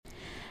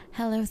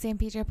Hello, San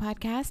Pedro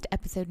Podcast,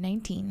 episode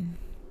 19.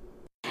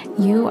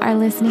 You are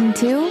listening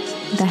to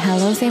the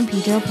Hello San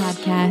Pedro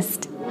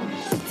Podcast.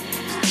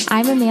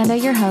 I'm Amanda,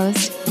 your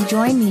host.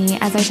 Join me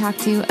as I talk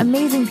to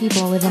amazing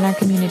people within our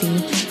community,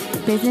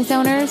 business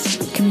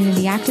owners,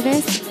 community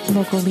activists,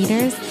 local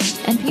leaders,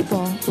 and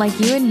people like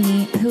you and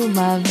me who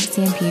love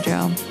San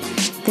Pedro.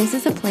 This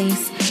is a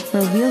place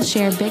where we'll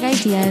share big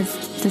ideas,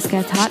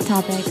 discuss hot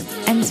topics,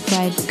 and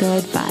spread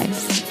good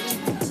vibes.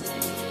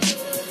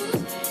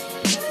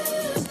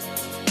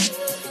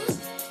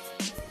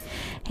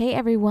 Hey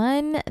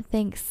everyone,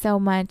 thanks so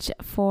much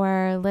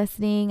for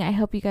listening. I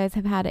hope you guys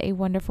have had a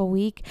wonderful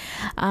week.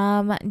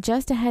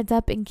 Just a heads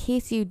up, in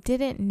case you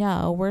didn't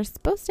know, we're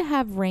supposed to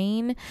have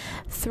rain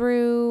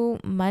through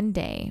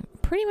Monday,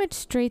 pretty much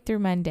straight through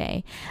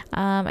Monday.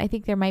 I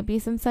think there might be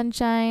some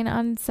sunshine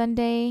on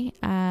Sunday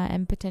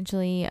and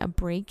potentially a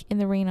break in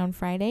the rain on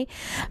Friday.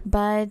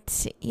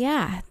 But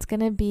yeah, it's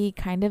going to be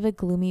kind of a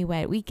gloomy,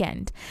 wet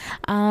weekend.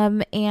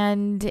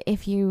 And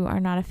if you are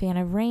not a fan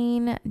of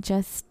rain,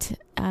 just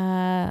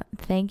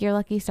thank your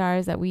lucky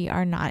stars that we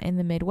are not in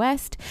the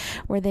Midwest,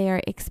 where they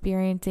are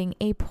experiencing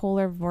a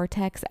polar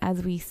vortex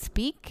as we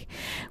speak,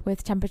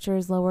 with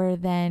temperatures lower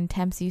than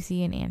temps you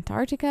see in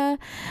Antarctica.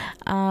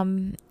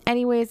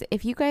 Anyways,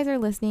 if you guys are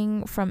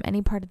listening from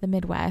any part of the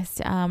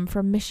Midwest,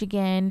 from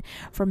Michigan,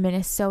 from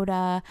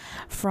Minnesota,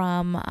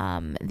 from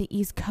the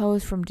East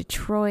Coast, from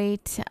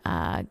Detroit,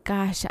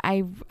 gosh,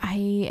 I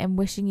am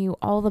wishing you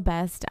all the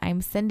best.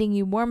 I'm sending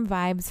you warm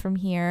vibes from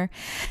here.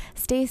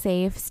 Stay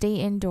safe, stay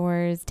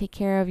indoors, take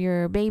care of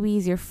your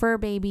babies, your fur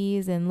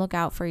babies, and look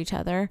out for each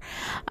other.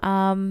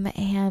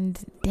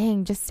 And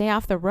dang, just stay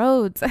off the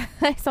roads.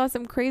 I saw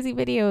some crazy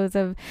videos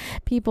of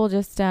people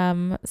just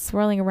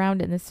swirling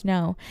around in the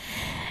snow.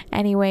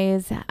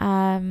 Anyways,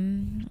 I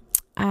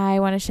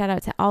want to shout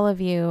out to all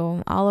of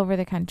you all over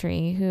the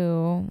country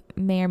who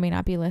may or may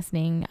not be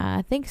listening.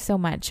 Thanks so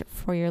much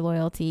for your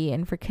loyalty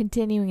and for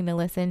continuing to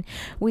listen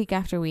week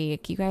after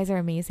week. You guys are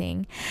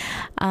amazing.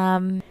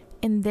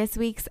 In this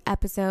week's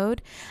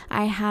episode,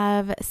 I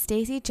have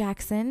Stacy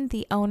Jackson,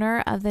 the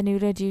owner of the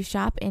NUDA juice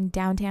shop in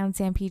downtown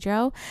San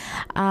Pedro.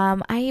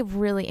 I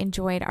really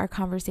enjoyed our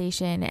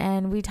conversation,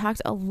 and we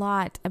talked a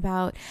lot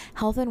about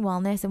health and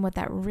wellness and what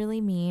that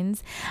really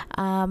means.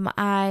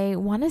 I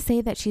want to say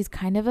that she's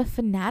kind of a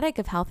fanatic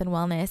of health and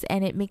wellness,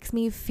 and it makes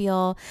me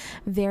feel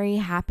very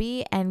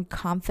happy and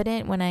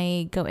confident when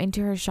I go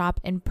into her shop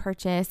and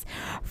purchase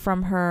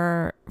from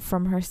her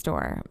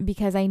store,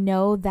 because I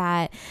know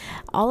that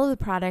all of the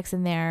products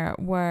in there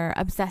were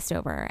obsessed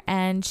over,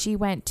 and she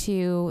went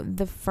to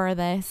the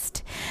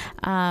furthest.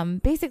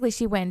 Basically,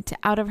 she went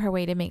out of her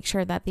way to make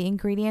sure that the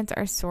ingredients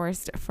are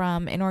sourced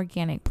from an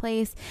organic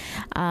place.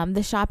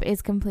 The shop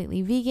is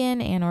completely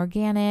vegan and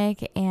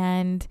organic,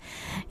 and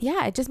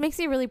yeah, it just makes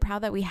me really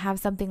proud that we have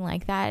something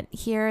like that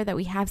here, that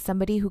we have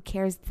somebody who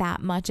cares that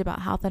much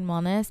about health and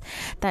wellness,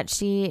 that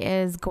she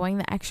is going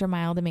the extra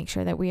mile to make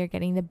sure that we are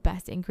getting the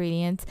best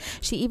ingredients.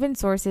 She even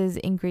sources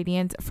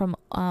ingredients from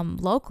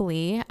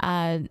locally.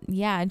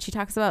 And she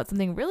talks about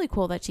something really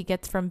cool that she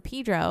gets from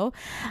Pedro,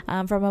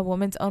 from a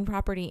woman's own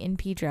property in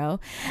Pedro.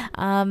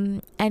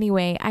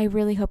 Anyway, I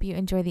really hope you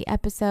enjoy the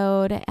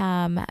episode,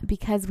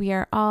 because we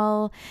are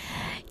all,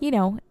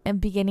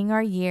 beginning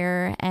our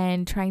year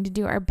and trying to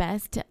do our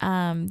best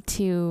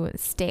to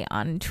stay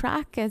on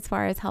track as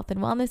far as health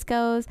and wellness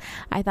goes.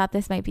 I thought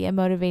this might be a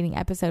motivating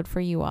episode for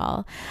you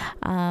all.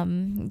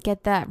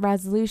 Get that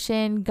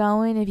resolution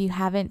going if you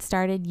haven't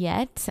started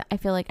yet. I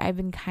feel like I've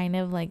been kind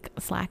of like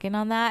slacking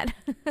on that.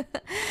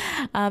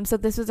 So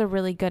this was a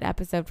really good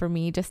episode for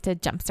me, just to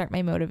jumpstart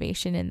my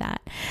motivation in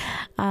that.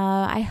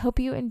 I hope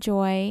you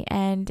enjoy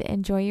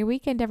your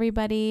weekend,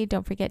 everybody.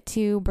 Don't forget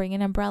to bring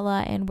an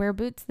umbrella and wear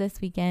boots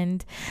this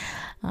weekend.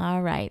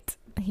 All right,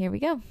 here we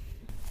go.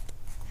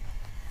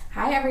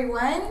 Hi,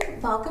 everyone.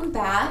 Welcome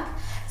back.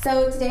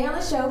 So today on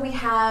the show, we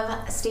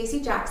have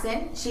Stacy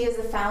Jackson. She is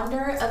the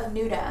founder of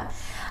NUDA.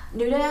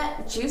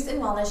 NUDA Juice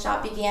and Wellness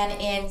Shop began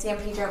in San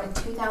Pedro in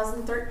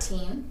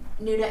 2013.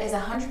 NUDA is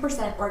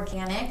 100%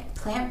 organic,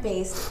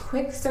 plant-based,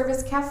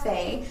 quick-service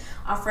cafe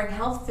offering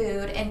health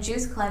food and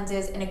juice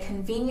cleanses in a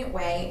convenient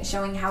way,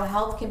 showing how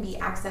health can be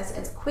accessed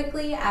as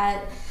quickly as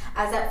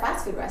at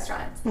fast food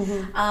restaurants.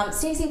 Mm-hmm.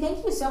 Stacy,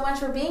 thank you so much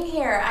for being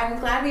here. I'm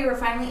glad we were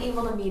finally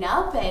able to meet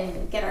up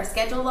and get our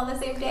schedules on the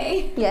same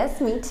day. Yes,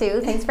 me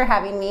too. Thanks for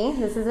having me.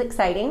 This is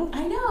exciting.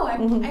 I know.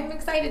 I'm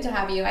excited to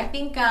have you. I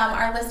think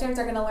our listeners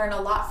are going to learn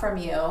a lot from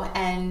you,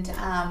 and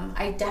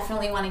I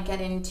definitely want to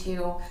get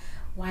into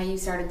why you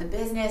started the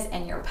business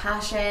and your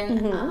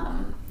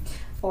passion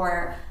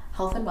for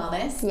health and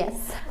wellness.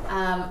 Yes.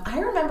 I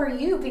remember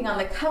you being on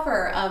the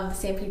cover of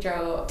San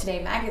Pedro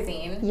Today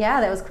magazine. Yeah,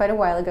 that was quite a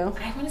while ago.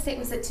 I want to say,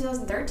 was it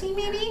 2013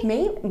 maybe?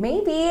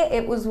 Maybe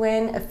it was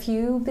when a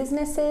few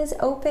businesses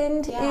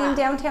opened in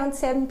downtown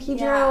San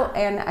Pedro,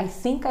 and I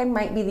think I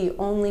might be the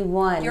only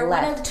one You're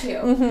left. one of two.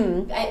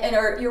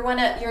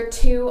 Mm-hmm. You're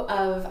two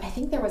of, I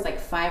think there was like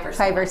five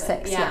or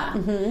six. Yeah.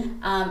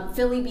 Mm-hmm.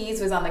 Philly Bees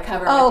was on the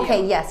cover. Oh, with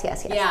okay. you. Yes.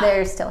 Yeah.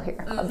 They're still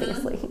here,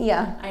 obviously.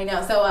 Yeah. I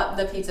know. So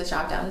the pizza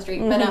shop down the street.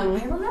 But I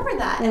remember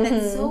that. And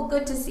it's so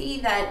good to see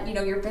that,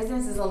 your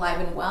business is alive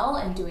and well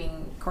and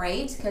doing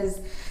great, because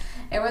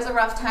it was a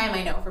rough time,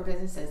 I know, for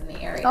businesses in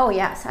the area. Oh,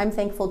 yes. I'm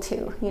thankful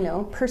too.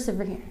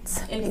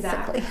 Perseverance.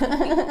 Exactly.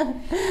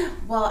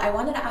 Well, I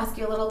wanted to ask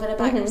you a little bit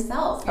about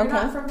yourself. You're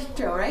not from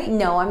Pedro, right?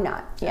 No, I'm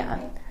not. Yeah.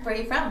 Okay. Where are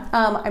you from?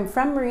 I'm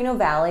from Moreno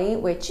Valley,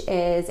 which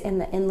is in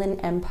the Inland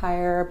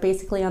Empire,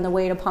 basically on the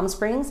way to Palm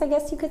Springs, I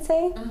guess you could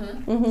say.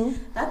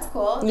 That's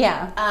cool.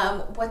 Yeah.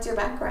 What's your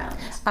background?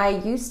 I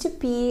used to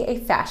be a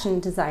fashion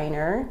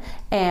designer,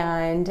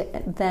 and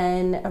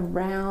then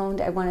around,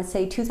 I want to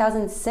say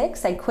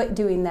 2006, I quit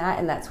doing that,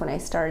 and that's when I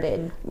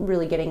started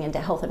really getting into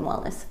health and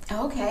wellness.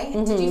 Okay.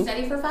 Did you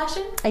study for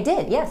fashion? I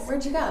did, yes.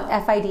 Where'd you go?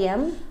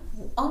 FIDM.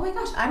 Oh my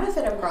gosh, I'm a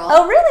FIDM girl.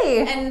 Oh, really?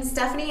 And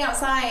Stephanie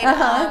outside,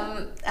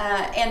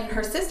 and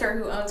her sister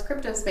who owns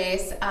Crypto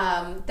Space,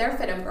 they're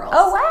FIDM girls.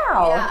 Oh,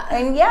 wow. Yeah.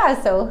 And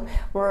so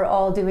we're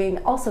all doing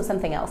also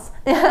something else.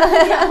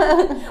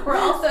 We're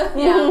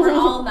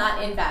all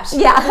not in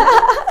fashion. Yeah.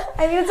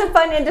 I mean, it's a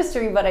fun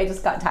industry, but I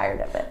just got tired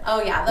of it.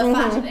 Oh, yeah. The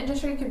fashion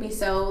industry could be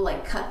so,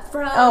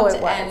 cutthroat. Oh,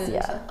 it was, and,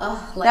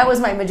 that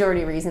was my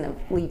majority reason of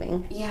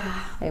leaving.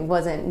 Yeah. I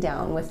wasn't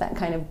down with that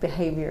kind of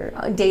behavior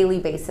on a daily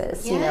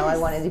basis. Yes. I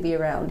wanted to be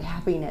around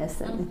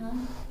happiness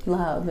and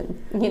love and,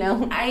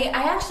 I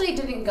actually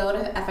didn't go to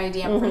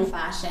FIDM for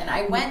fashion.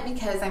 I went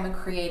because I'm a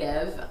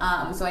creative,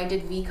 so I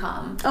did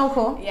VCOM. Oh,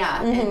 cool.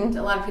 Yeah, and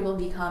a lot of people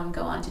in VCOM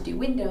go on to do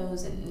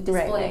windows and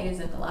displays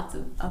and lots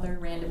of other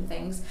random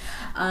things.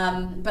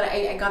 But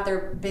I got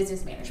their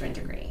business management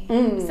degree.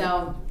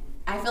 So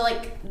I feel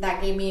like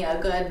that gave me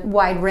a good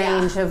wide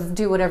range of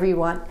do whatever you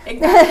want.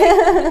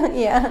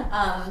 Exactly.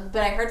 Yeah.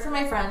 But I heard from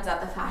my friends that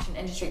the fashion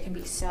industry can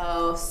be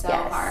so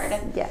hard.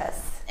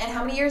 Yes. And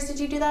how many years did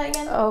you do that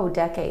again? Oh,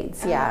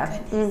 decades.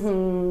 Yeah.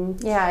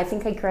 Yeah, I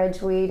think I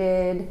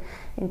graduated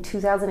in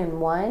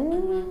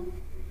 2001.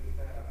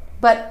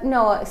 But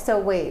no, so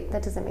wait,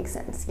 that doesn't make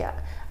sense. Yeah.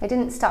 I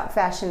didn't stop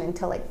fashion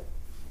until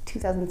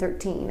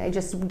 2013. I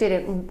just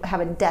didn't have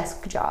a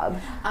desk job.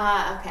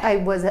 Okay. I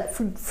was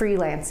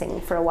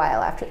freelancing for a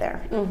while after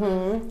there.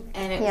 And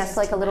it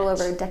was a little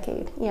over a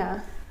decade. Yeah.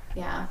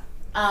 Yeah.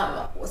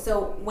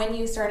 So when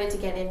you started to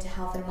get into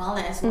health and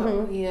wellness,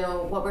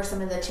 what were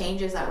some of the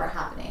changes that were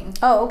happening?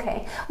 Oh,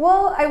 okay.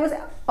 Well, I was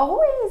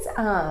always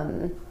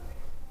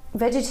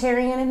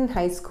vegetarian in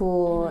high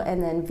school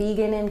and then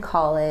vegan in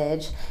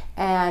college,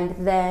 and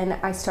then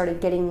I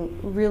started getting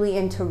really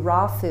into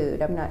raw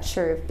food. I'm not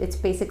sure if it's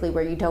basically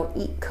where you don't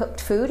eat cooked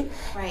food.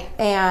 Right.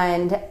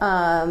 And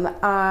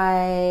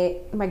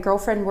my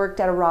girlfriend worked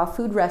at a raw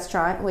food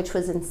restaurant, which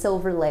was in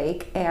Silver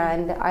Lake,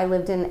 and I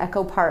lived in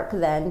Echo Park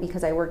then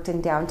because I worked in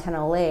downtown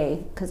LA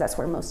because that's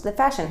where most of the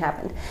fashion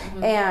happened.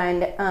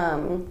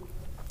 And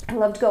I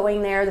loved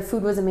going there. The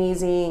food was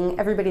amazing.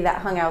 Everybody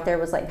that hung out there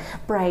was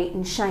bright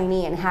and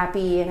shiny and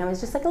happy. And I was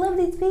just I love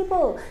these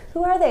people.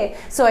 Who are they?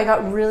 So I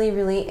got really,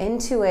 really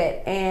into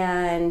it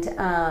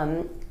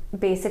and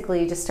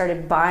basically just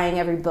started buying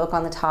every book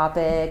on the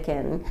topic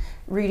and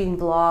reading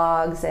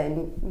blogs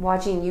and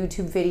watching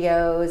YouTube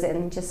videos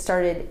and just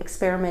started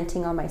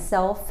experimenting on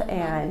myself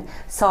and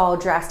saw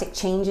drastic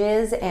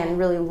changes and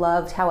really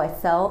loved how I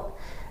felt.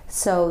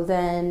 So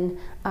then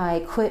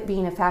I quit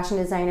being a fashion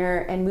designer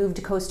and moved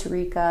to Costa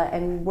Rica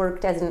and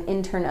worked as an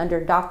intern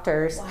under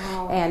doctors.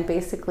 Wow. And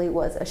basically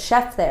was a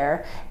chef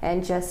there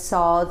and just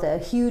saw the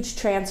huge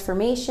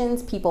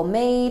transformations people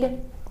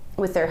made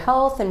with their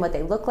health and what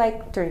they look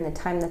like during the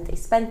time that they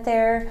spent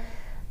there,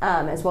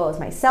 as well as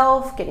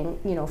myself getting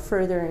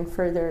further and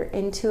further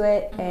into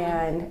it.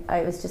 And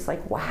I was just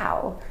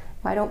wow,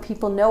 why don't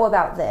people know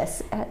about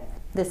this?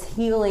 This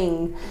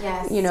healing,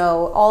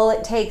 all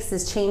it takes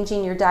is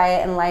changing your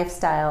diet and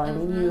lifestyle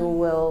and you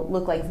will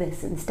look like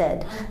this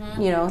instead,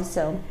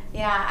 so.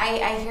 Yeah,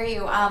 I hear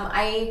you.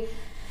 I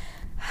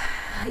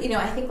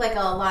think like a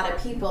lot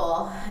of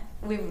people,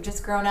 we've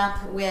just grown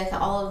up with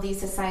all of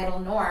these societal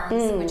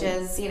norms, which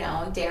is,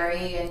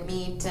 dairy and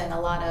meat and a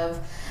lot of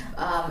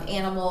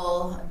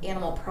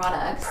animal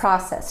products.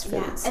 Processed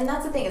foods. Yeah, and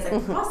that's the thing, is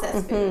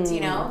processed foods,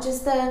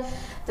 just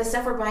the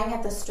stuff we're buying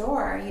at the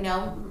store,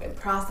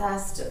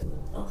 processed.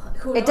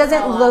 It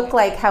doesn't look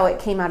like how it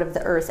came out of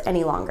the earth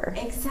any longer.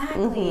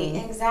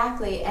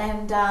 Exactly.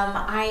 And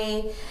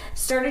I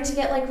started to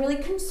get really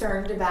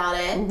concerned about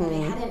it, but I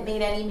hadn't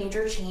made any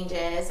major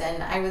changes.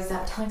 And I was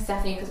telling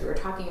Stephanie, because we were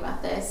talking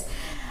about this,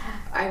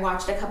 I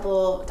watched a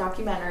couple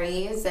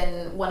documentaries,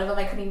 and one of them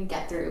I couldn't even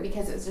get through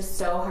because it was just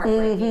so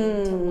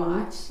heartbreaking to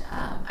watch.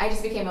 I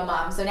just became a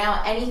mom, so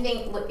now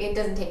anything, it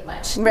doesn't take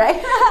much.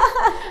 Right.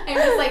 I'm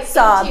just like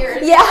Sob.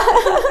 tears. Yeah.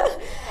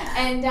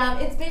 And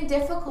it's been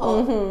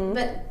difficult,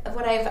 but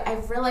what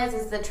I've realized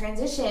is the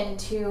transition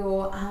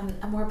to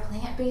a more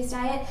plant-based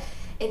diet.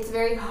 It's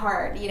very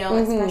hard,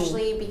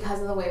 especially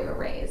because of the way we're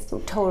raised.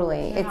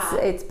 Totally. Yeah.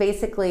 It's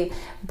basically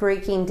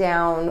breaking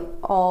down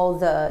all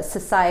the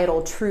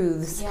societal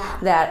truths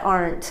that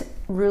aren't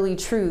really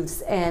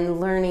truths and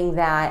learning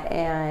that.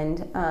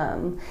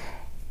 And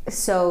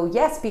so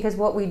yes, because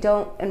what we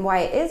don't, and why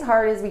it is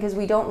hard is because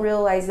we don't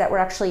realize that we're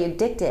actually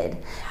addicted.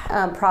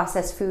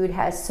 Processed food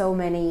has so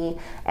many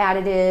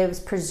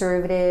additives,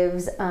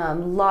 preservatives,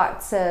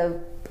 lots of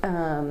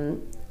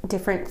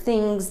different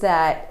things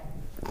that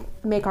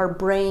make our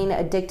brain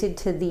addicted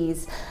to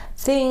these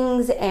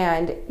things,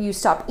 and you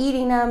stop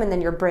eating them and then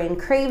your brain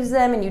craves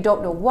them and you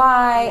don't know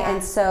why.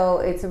 And so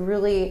it's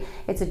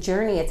a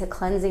journey. It's a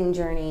cleansing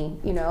journey.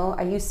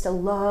 I used to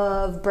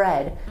love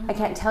bread. I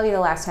can't tell you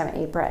the last time I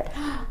ate bread.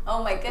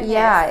 Oh my goodness.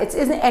 Yeah,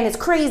 it's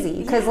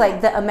crazy because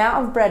like the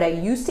amount of bread I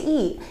used to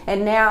eat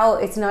and now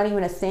it's not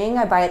even a thing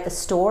I buy at the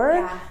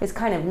store is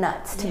kind of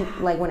nuts to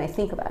like when I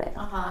think about it.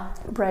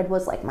 Bread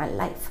was like my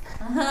life.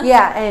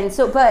 Yeah, and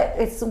so but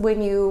it's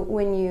when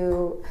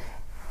you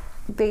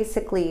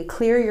basically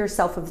clear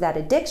yourself of that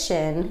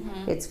addiction,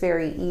 it's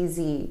very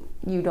easy.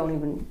 You don't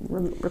even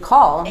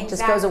recall. It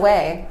just goes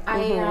away.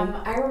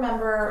 I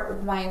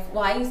remember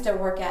I used to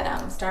work at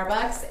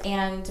Starbucks,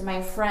 and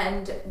my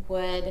friend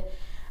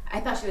I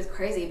thought she was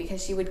crazy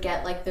because she would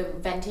get like the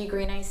venti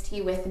green iced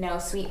tea with no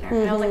sweetener.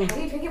 And I was like, how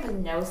do you drink it with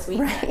no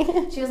sweetener?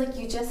 Right. She was like,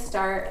 you just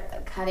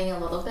start cutting a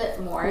little bit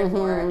more and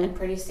more, and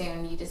pretty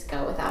soon you just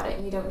go without it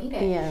and you don't need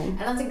it. Yeah. And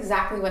that's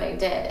exactly what I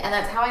did. And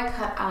that's how I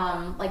cut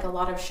like a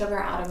lot of sugar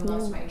out of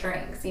most of my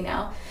drinks, And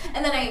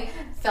then I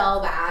fell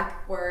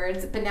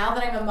backwards. But now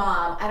that I'm a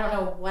mom, I don't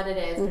know what it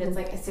is, but it's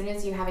like as soon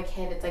as you have a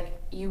kid, it's like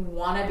you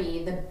want to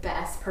be the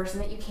best person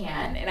that you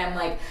can. And I'm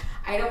like,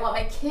 I don't want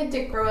my kid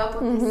to grow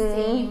up with the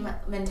same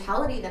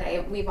mentality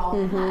that we've all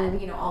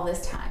had, all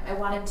this time. I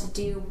want him to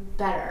do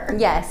better.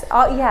 Yes.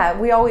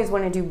 We always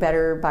want to do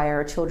better by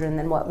our children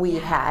than what we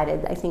had.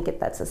 And I think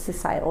that's a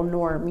societal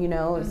norm,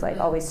 It's like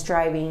always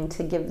striving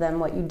to give them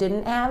what you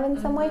didn't have in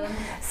some way.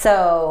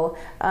 So,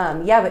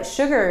 but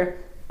sugar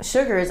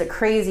is a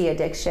crazy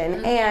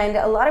addiction. And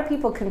a lot of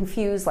people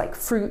confuse like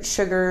fruit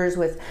sugars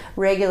with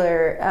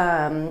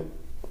regular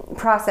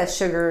processed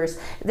sugars.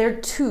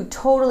 They're two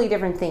totally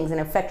different things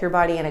and affect your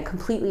body in a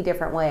completely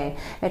different way.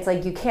 It's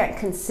like you can't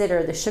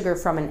consider the sugar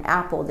from an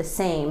apple the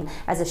same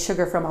as a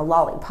sugar from a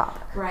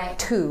lollipop. Right.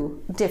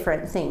 Two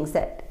different things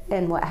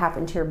and what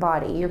happened to your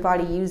body. Your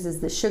body uses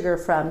the sugar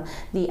from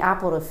the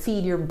apple to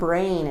feed your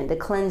brain and to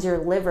cleanse your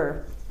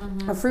liver.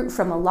 A fruit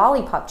from a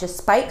lollipop just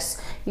spikes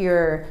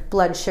your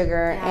blood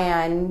sugar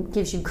and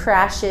gives you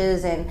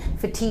crashes and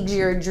fatigues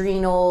your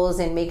adrenals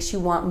and makes you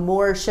want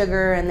more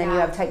sugar, and then you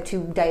have type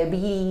 2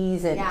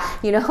 diabetes and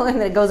and then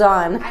it goes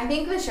on. I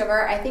think the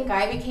sugar, I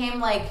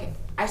became like,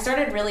 I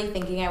started really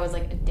thinking I was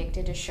like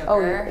addicted to sugar. Oh,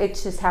 it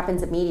just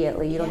happens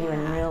immediately. You don't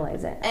even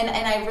realize it. And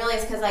I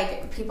realized because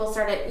like people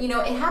started,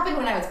 it happened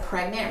when I was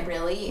pregnant.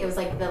 Really, it was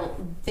like the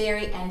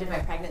very end of my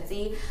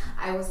pregnancy.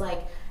 I was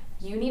like,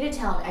 you need to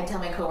tell me, I tell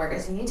my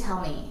coworkers, you need to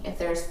tell me if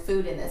there's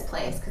food in this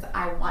place because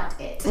I want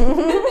it.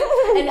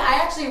 And I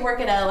actually work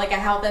at a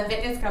health and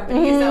fitness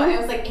company, so I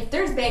was like, if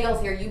there's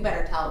bagels here, you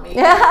better tell me.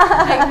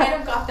 I kind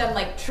of got them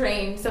like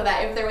trained so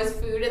that if there was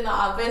food in the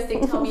office, they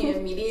tell me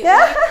immediately.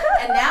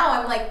 And now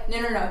I'm like,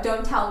 no,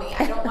 don't tell me.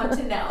 I don't want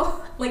to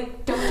know.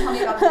 Like, don't tell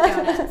me about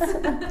the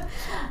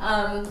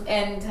donuts.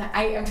 And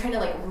I'm trying to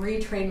like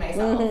retrain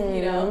myself,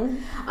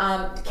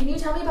 Can you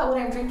tell me about what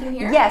I'm drinking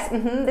here? Yes,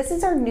 this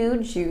is our new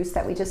juice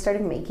that we just started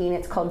making.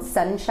 It's called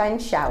Sunshine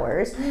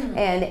Showers,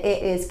 and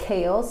it is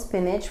kale,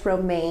 spinach,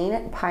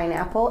 romaine,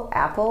 pineapple,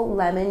 apple,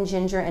 lemon,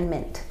 ginger, and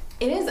mint.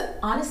 It is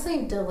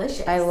honestly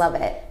delicious. I love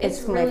it.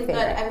 It's really good.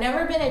 I've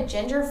never been a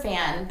ginger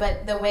fan,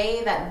 but the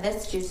way that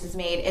this juice is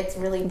made, it's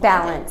really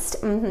balanced.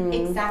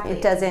 Exactly.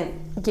 It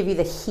doesn't give you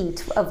the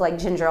heat of like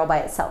ginger all by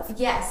itself.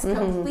 Yes,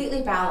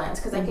 completely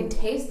balanced, because I can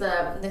taste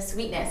the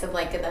sweetness of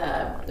like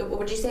what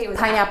would you say it was?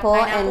 Pineapple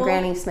and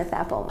Granny Smith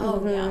apple.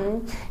 Oh, yeah.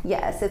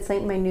 Yes, it's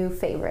like my new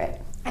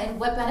favorite.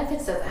 And what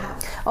benefits does it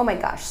have? Oh my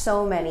gosh,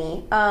 so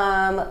many.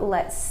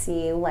 Let's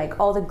see, like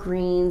all the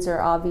greens are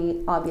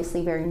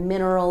obviously very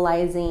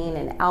mineralizing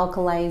and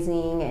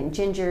alkalizing, and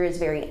ginger is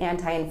very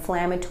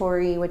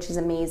anti-inflammatory, which is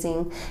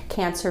amazing,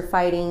 cancer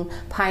fighting.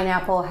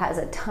 Pineapple has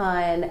a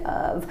ton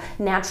of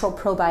natural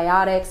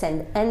probiotics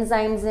and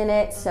enzymes in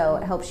it, so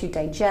it helps you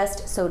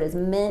digest. So does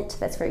mint,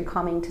 that's very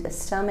calming to the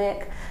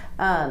stomach.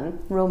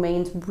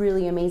 Romaine's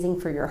really amazing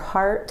for your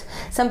heart.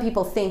 Some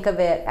people think of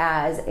it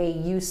as a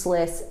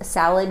useless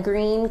salad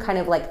green, kind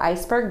of like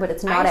iceberg, but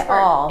it's not at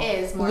all.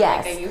 Is more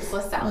like a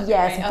useless salad.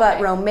 Yes, right? but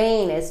Okay.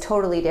 romaine is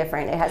totally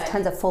different. It has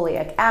tons of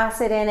folic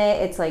acid in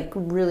it. It's like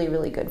really,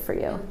 really good for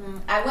you.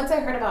 Once I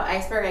heard about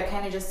iceberg, I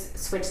kind of just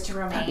switched to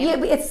romaine.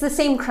 Yeah, it's the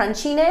same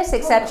crunchiness,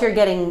 except you're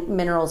getting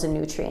minerals and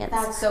nutrients.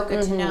 That's so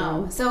good to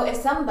know. So if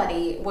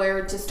somebody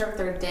were to start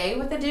their day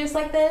with a juice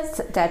like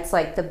this, That's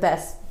like the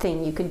best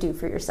thing you could do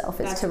for yourself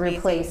is That's to amazing.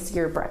 replace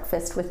your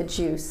breakfast with a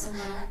juice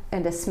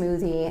and a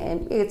smoothie,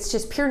 and it's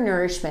just pure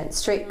nourishment.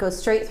 Goes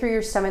straight through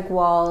your stomach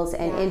walls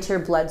and into your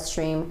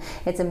bloodstream.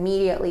 It's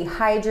immediately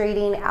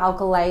hydrating,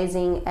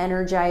 alkalizing,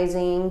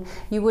 energizing.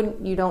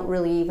 You don't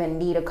really even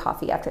need a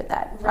coffee after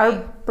that. Right.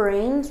 Our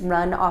brains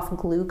run off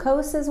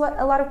glucose, is what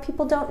a lot of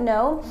people don't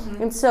know.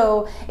 And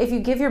so if you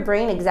give your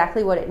brain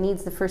exactly what it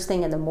needs the first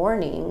thing in the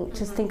morning,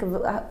 just think of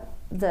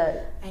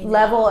the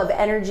level of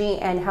energy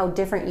and how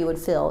different you would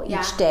feel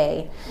each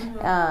day,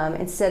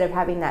 instead of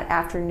having that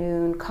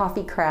afternoon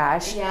coffee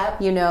crash.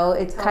 You know,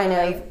 it's kind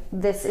of,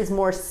 this is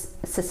more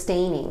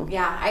sustaining.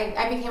 Yeah,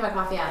 I became a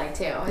coffee addict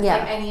too. It's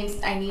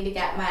like I need to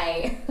get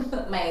my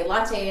my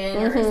latte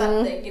in or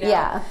something, you know.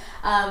 Yeah.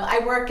 I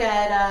work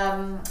at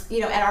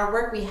at our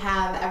work we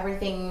have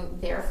everything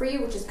there for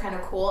you, which is kind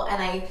of cool.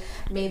 And I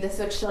made the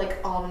switch to like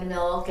almond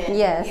milk, and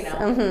you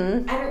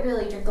know, I didn't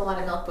really drink a lot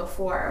of milk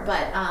before,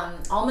 but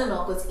almond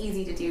milk was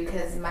easy to do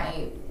because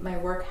my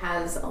work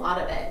has a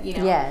lot of it. You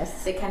know,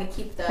 they kind of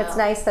keep the. It's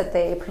nice that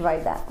they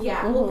provide that.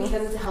 Yeah, well,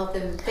 because it's a health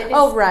and fitness.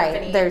 Oh, right.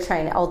 company. They're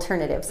trying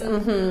alternatives.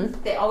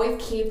 They always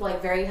keep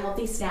like very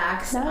healthy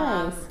snacks.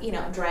 Nice. You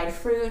know, dried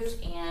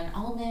fruit and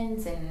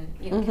almonds and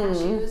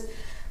cashews.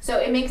 So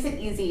it makes it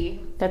easy.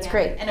 That's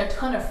great. And a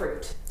ton of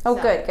fruit. Oh,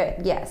 So,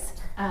 good. Yes.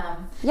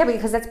 Yeah,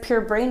 because that's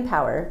pure brain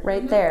power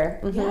right there.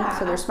 Yeah.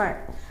 So they're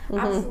smart.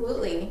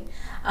 Absolutely.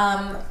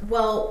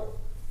 Well,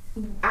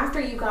 after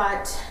you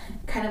got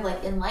kind of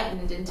like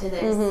enlightened into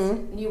this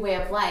new way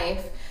of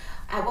life,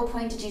 at what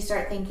point did you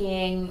start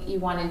thinking you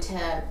wanted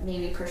to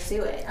maybe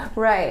pursue it?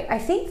 Right. I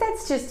think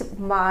that's just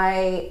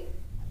my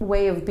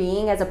way of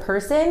being as a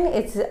person.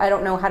 I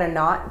don't know how to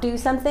not do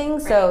something,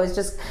 so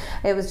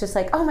it was just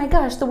like, oh my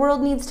gosh, the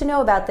world needs to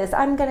know about this,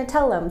 I'm gonna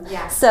tell them.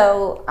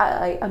 So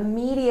I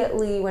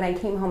immediately, when I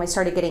came home, I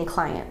started getting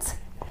clients,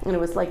 and it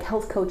was like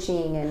health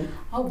coaching and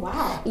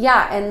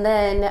and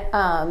then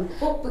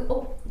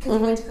because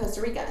you went to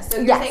Costa Rica, so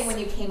you're saying when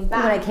you came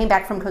back. When I came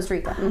back from Costa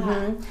Rica.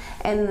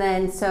 And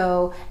then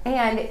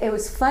and it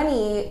was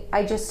funny,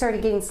 I just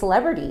started getting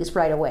celebrities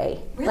right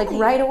away. Really? Like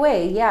right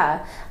away,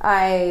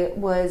 I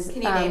was...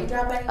 Can you name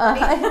drop anybody?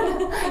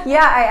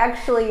 I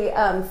actually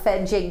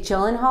fed Jake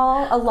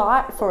Gyllenhaal a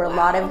lot for a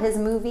lot of his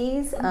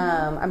movies.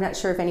 I'm not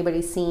sure if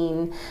anybody's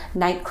seen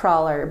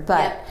Nightcrawler,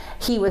 but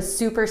he was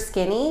super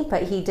skinny,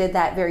 but he did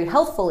that very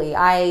healthfully.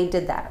 I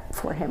did that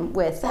for him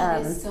with...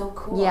 That is so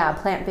cool. Yeah,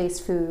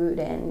 plant-based food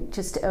and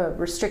just a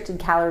restricted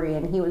calorie,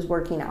 and he was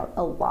working out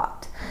a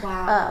lot.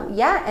 Wow.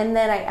 And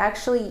then I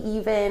actually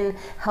even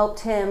helped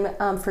him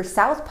for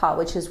Southpaw,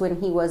 which is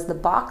when he was the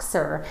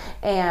boxer,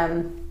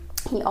 and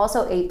he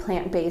also ate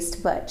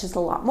plant-based, but just a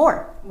lot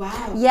more.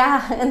 Wow.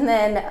 Yeah, and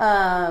then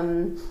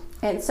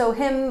and so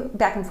him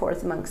back and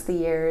forth amongst the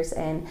years,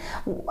 and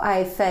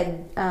I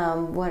fed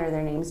what are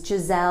their names,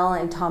 Giselle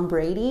and Tom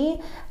Brady.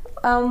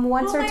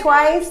 Once or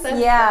twice. Gosh,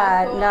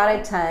 yeah, so cool. Not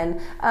a ton.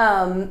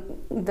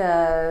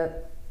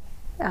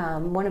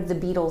 One of the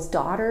Beatles'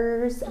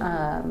 daughters,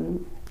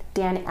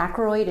 Dan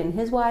Aykroyd and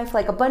his wife,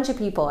 like a bunch of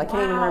people. I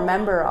can't even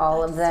remember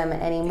all of them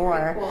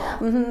anymore.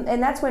 Cool.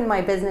 And that's when my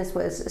business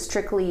was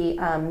strictly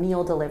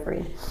meal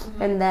delivery.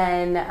 And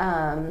then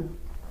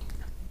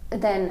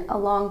a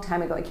long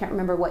time ago, I can't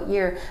remember what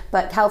year,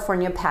 but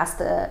California passed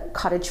the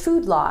cottage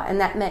food law, and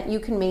that meant you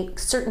can make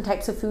certain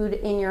types of food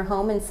in your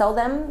home and sell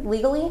them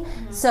legally.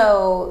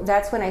 So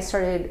that's when I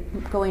started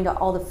going to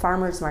all the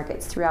farmers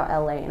markets throughout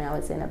LA, and I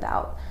was in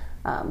about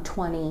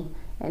 20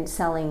 and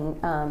selling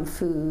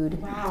food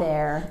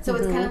there. So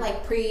it's kind of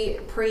like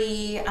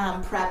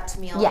prepped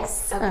meals.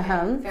 Yes.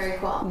 Okay. Very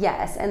cool.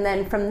 Yes, and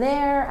then from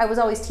there, I was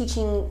always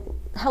teaching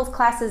health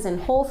classes in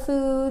Whole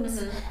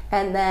Foods,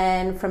 and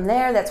then from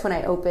there, that's when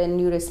I opened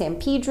NUDA San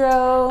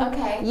Pedro.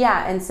 Okay.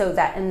 Yeah, and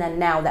then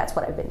now that's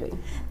what I've been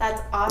doing.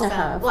 That's awesome.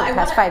 For the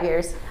past 5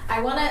 years. I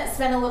want to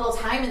spend a little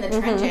time in the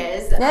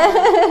trenches.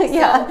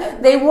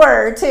 They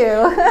were too.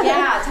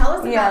 Yeah, tell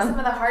us about some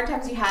of the hard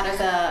times you had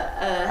as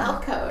a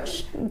health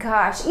coach.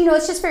 Gosh,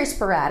 it's just very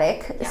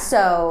sporadic. Yeah.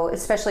 So,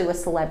 especially with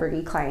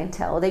celebrity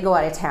clientele, they go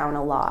out of town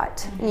a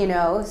lot,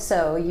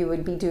 so you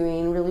would be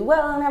doing really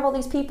well and have all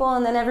these people,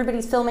 and then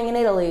everybody's filming in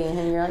Italy,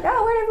 and you're like,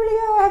 oh, where'd everybody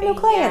go? I have no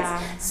clients.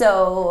 Yeah.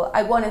 So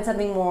I wanted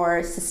something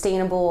more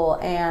sustainable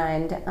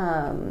and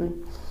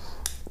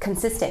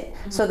consistent.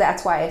 So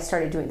that's why I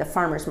started doing the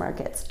farmers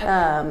markets. Okay.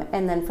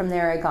 And then from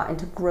there I got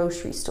into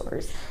grocery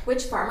stores.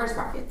 Which farmers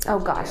markets? Oh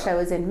gosh, I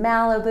was in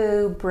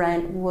Malibu,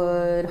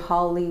 Brentwood,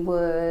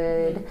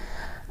 Hollywood,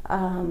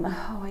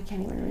 I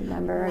can't even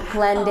remember.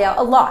 Glendale,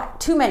 a lot,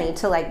 too many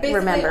to like Basically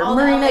remember. all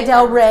the Marina LA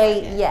del farmers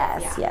Rey,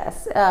 markets.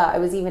 yes. I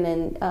was even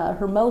in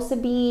Hermosa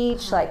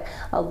Beach, like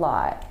a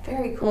lot.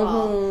 Very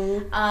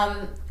cool.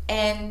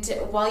 And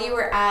while you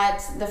were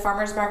at the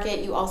farmers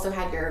market, you also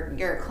had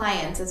your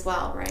clients as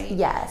well, right?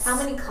 Yes. How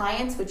many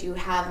clients would you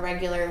have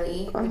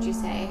regularly, would you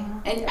say?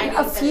 And I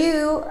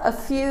a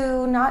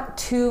few, not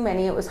too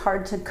many. It was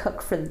hard to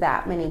cook for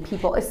that many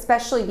people,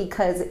 especially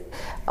because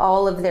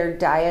all of their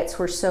diets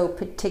were so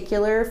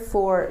particular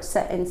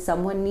and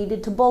someone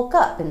needed to bulk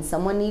up and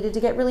someone needed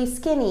to get really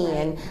skinny,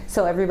 and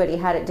so everybody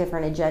had a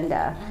different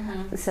agenda.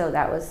 So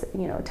that was,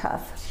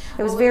 tough.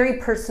 It was very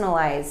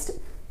personalized.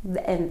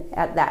 And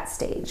at that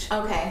stage,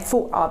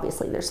 for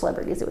obviously they're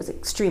celebrities, it was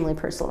extremely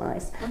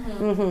personalized.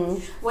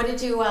 What did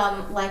you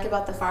like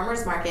about the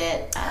farmers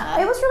market?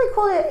 It was really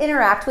cool to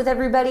interact with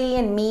everybody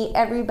and meet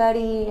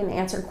everybody and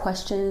answer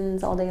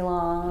questions all day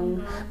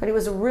long. But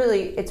it's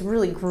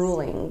really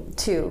grueling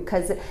too,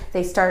 because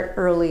they start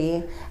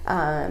early.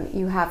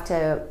 You have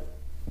to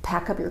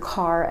pack up your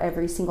car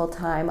every single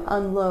time,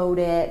 unload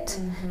it,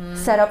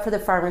 set up for the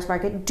farmers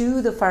market,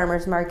 do the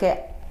farmers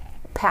market,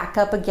 pack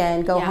up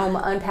again, go home,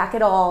 unpack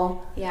it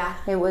all. Yeah.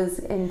 It was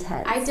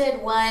intense. I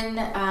did one,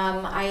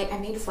 I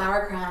made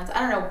flower crowns. I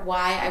don't know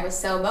why I was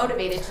so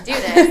motivated to do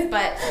this,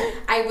 but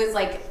I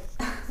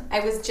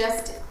was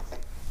just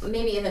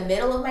maybe in the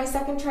middle of my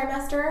second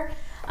trimester.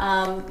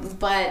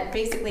 But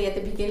basically at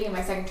the beginning of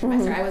my second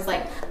trimester, I was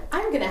like,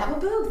 I'm going to have a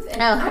booth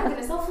and I'm going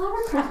to sell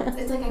flower crowns.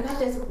 It's like I got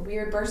this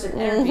weird burst of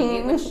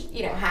energy,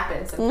 which,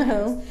 happens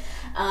sometimes.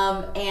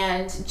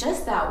 And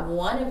just that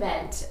one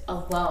event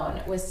alone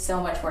was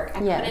so much work. I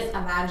couldn't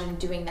imagine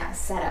doing that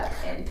setup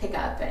and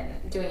pickup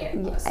and doing it.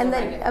 And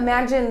then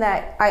imagine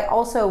that I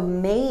also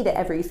made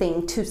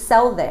everything to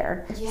sell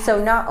there. Yes.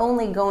 So not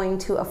only going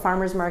to a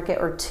farmer's market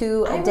or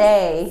two a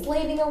day.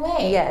 Slaving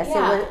away. Yes,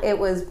 it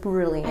was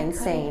really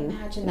insane.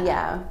 I couldn't imagine that.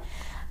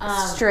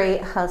 Yeah.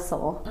 Straight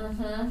hustle.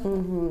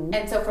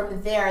 And so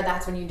from there,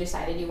 that's when you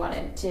decided you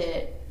wanted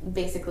to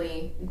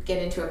basically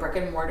get into a brick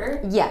and mortar?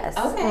 Yes.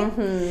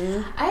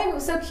 Okay. I'm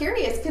so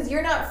curious because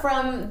you're not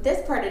from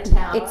this part of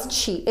town. It's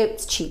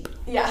cheap.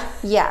 Yeah.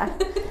 Yeah.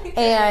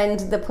 And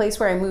the place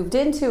where I moved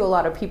into, a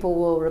lot of people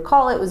will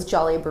recall it was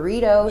Jolly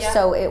Burrito. Yeah.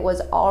 So it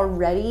was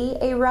already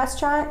a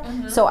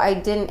restaurant. So I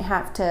didn't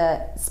have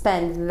to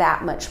spend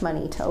that much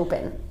money to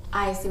open.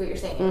 I see what you're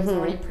saying. It was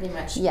already pretty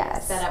much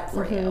set up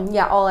for you.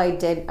 Yeah, all I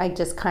did, I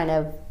just kind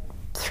of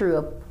threw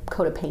a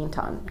coat of paint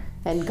on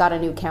and got a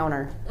new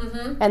counter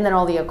and then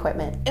all the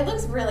equipment. It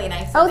looks really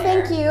nice.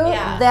 Thank you.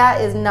 Yeah. That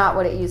is not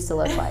what it used to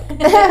look like.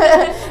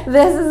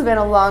 This has been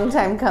a long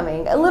time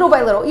coming. Little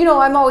by little.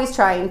 I'm always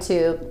trying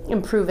to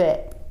improve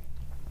it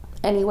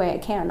any way I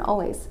can,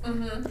 always.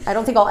 I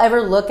don't think I'll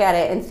ever look at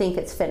it and think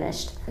it's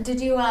finished. Did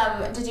you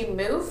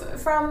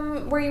move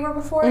from where you were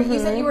before? You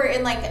said you were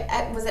in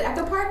was it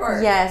Echo Park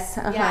or? Yes.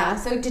 Yeah.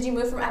 So did you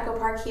move from Echo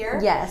Park here?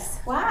 Yes.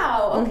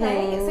 Wow.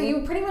 Okay. So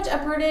you pretty much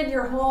uprooted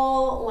your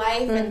whole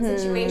life and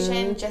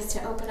situation just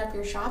to open up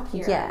your shop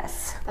here.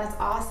 Yes. That's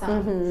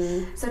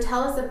awesome. So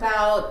tell us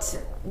about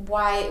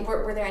why.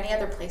 Were there any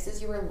other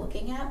places you were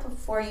looking at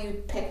before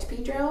you picked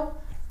Pedro?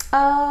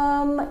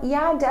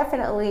 Yeah,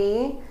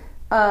 definitely.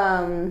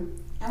 I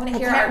want to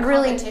hear our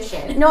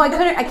competition. No, I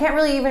couldn't. I can't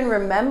really even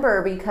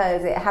remember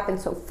because it happened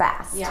so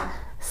fast. Yeah.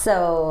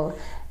 So,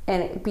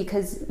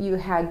 because you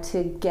had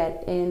to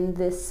get in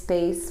this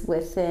space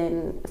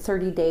within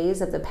 30 days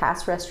of the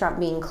past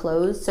restaurant being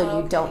closed, so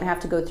you don't have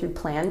to go through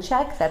plan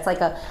check. That's like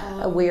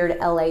a weird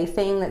LA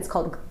thing that's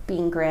called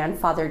being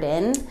grandfathered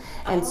in,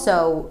 and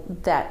so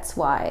that's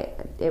why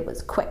it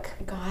was quick.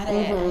 Got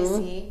it. I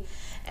see.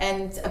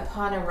 And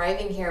upon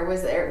arriving here,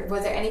 was there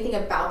anything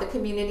about the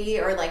community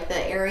or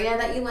the area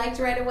that you liked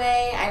right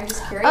away? I'm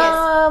just curious.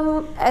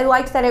 I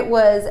liked that it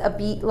was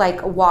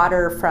a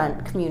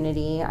waterfront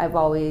community. I've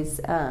always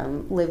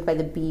lived by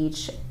the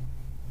beach.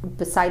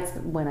 Besides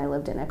when I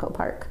lived in Echo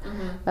Park,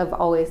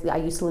 I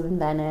used to live in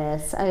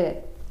Venice.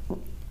 I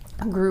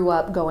grew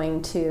up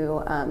going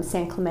to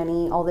San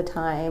Clemente all the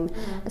time.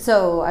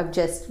 So I've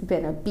just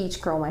been a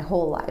beach girl my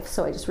whole life.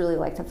 So I just really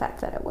liked the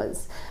fact that it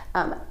was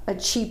a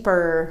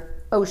cheaper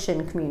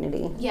ocean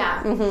community.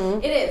 Yeah,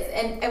 it is.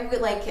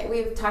 And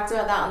we've talked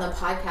about that on the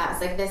podcast.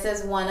 This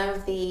is one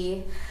of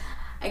the,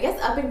 I guess,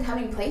 up and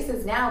coming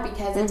places now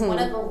because it's one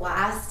of the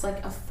last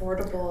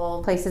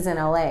affordable places in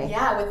LA.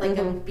 Yeah, with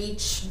a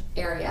beach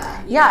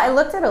area. Yeah, I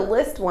looked at a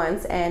list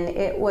once and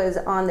it was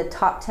on the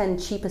top 10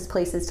 cheapest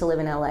places to live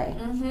in LA.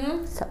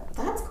 So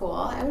that's cool.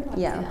 I would want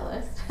to see that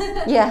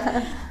list.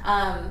 Yeah.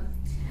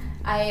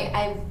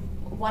 I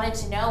wanted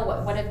to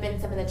know what have been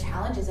some of the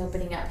challenges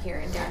opening up here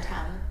in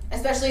downtown.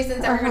 Especially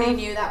since everybody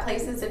knew that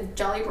place is a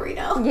Jolly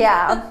Burrito.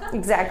 Yeah,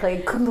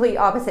 exactly. Complete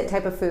opposite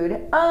type of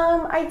food.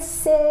 I'd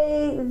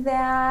say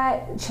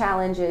that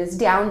challenges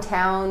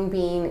downtown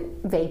being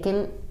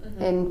vacant,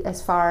 and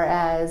as far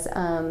as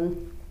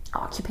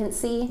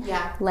occupancy,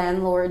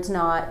 landlords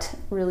not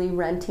really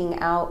renting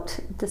out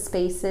the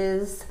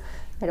spaces.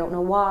 I don't know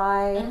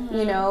why.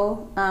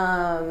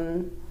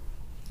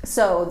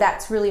 So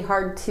that's really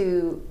hard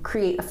to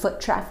create a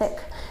foot traffic.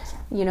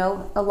 You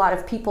know, a lot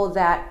of people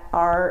that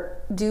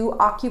do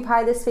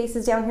occupy the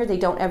spaces down here, they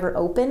don't ever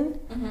open.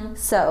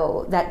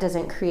 So that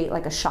doesn't create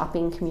like a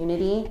shopping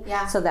community.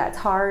 Yeah. So that's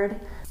hard.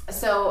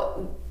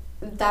 So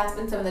that's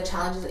been some of the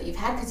challenges that you've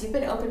had, because you've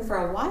been open for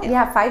a while.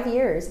 Yeah, 5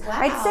 years. Wow.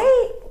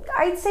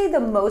 I'd say the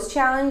most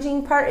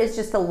challenging part is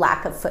just the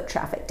lack of foot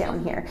traffic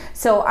down here.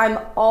 So I'm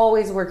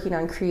always working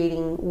on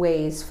creating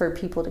ways for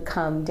people to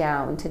come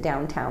down to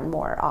downtown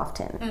more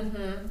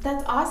often.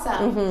 That's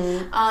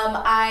awesome.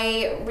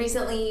 I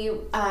recently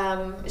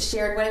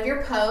shared one of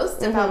your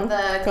posts about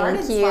the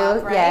garden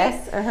swap, right?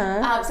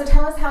 Yes. So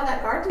tell us how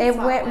that garden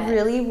swap went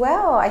really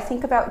well. I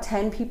think about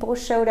 10 people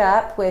showed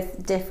up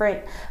with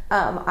different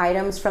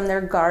items from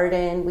their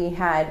garden. We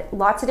had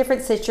lots of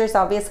different citrus,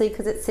 obviously,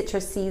 because it's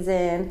citrus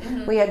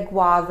season. We had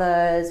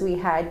guavas, we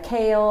had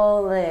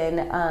kale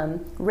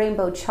and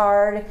rainbow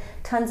chard,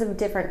 tons of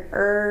different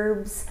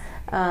herbs,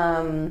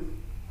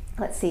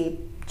 let's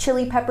see,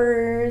 chili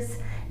peppers.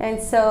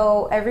 And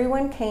so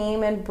everyone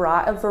came and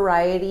brought a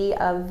variety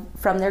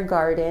from their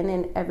garden,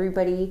 and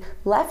everybody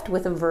left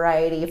with a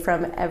variety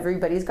from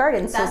everybody's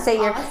garden. So That's say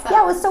awesome.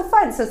 it was so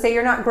fun. So say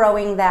you're not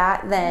growing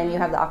that, then you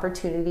have the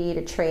opportunity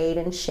to trade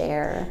and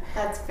share.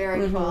 That's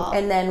very cool.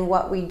 And then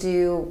what we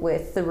do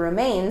with the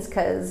remains,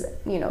 because,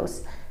 you know,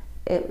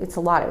 it's a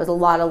lot. It was a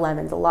lot of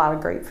lemons, a lot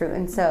of grapefruit,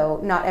 and so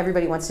not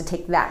everybody wants to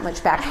take that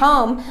much back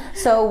home.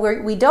 So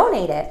we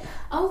donate it.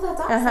 Oh,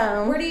 that's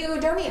awesome. Where do you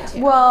donate to?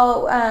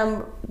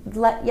 Well,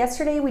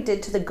 yesterday we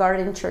did to the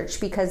Garden Church,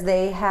 because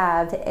they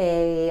have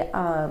a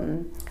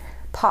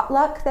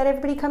potluck that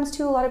everybody comes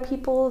to. A lot of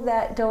people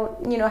that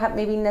don't, you know,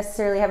 maybe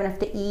necessarily have enough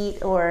to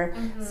eat, or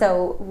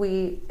so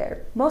we are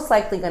most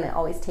likely going to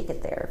always take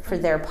it there for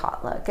their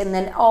potluck, and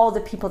then all the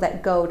people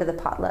that go to the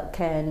potluck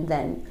can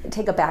then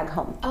take a bag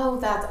home.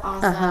 Oh, that's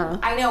awesome.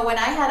 I know when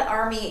I had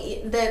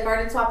Army, the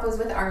garden swap was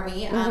with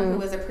Army, who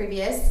was a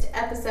previous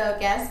episode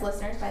guest.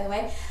 Listeners, by the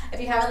way, if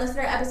you haven't listened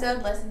to her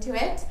episode, listen to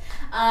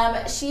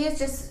it. She is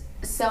just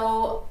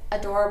so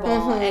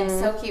adorable and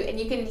so cute, and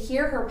you can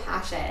hear her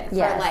passion for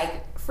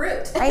like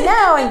fruit. I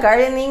know, and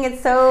gardening, it's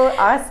so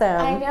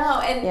awesome. I know,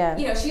 and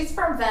you know, she's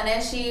from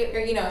Venice. She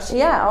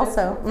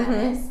also from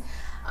Venice.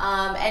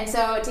 And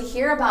so to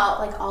hear about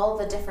like all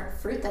the different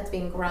fruit that's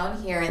being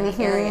grown here in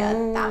the area,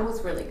 that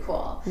was really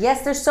cool.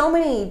 Yes, there's so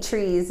many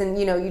trees, and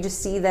you know, you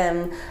just see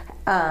them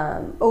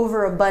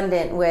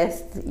overabundant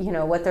with, you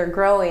know, what they're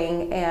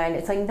growing, and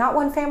it's like not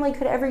one family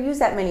could ever use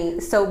that many.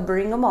 So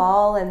bring them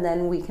all, and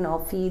then we can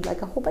all feed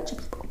like a whole bunch of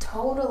people.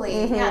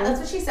 Totally. Yeah, that's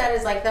what she said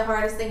is like the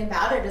hardest thing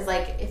about it is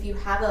like if you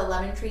have a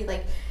lemon tree,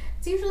 like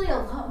it's usually a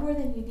lot more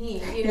than you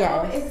need, you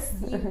know. Yes.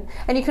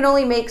 And you can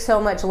only make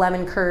so much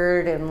lemon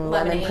curd and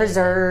lemon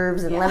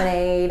preserves and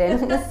lemonade,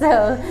 and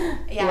so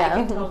I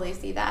can totally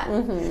see that.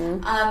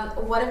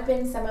 What have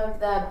been some of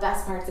the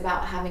best parts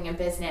about having a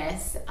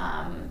business,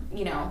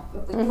 you know,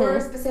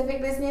 your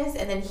specific business,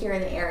 and then here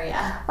in the area?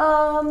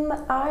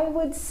 I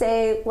would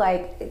say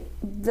like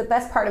the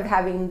best part of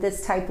having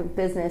this type of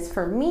business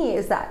for me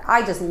is that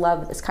I just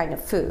love this kind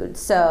of food,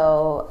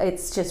 so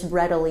it's just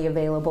readily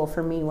available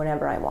for me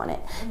whenever I want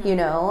it. You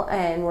know,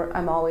 and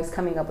I'm always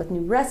coming up with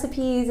new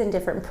recipes and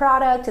different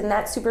product, and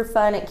that's super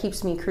fun. It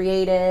keeps me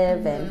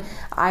creative, and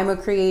I'm a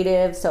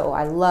creative, so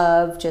I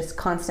love just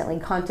constantly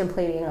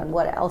contemplating on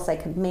what else I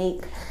could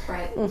make.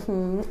 Right.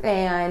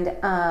 And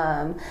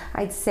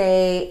I'd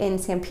say in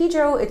San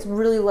Pedro, it's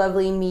really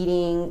lovely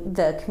meeting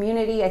the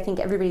community. I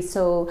think everybody's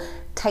so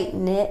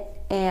tight-knit,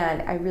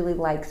 and I really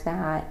like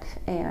that,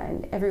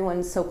 and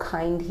everyone's so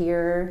kind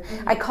here.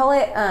 I call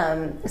it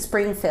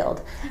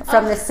Springfield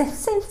from The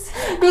Simpsons,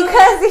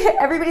 because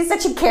everybody's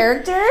such a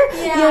character,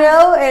 you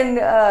know, and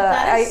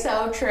that is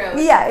so true.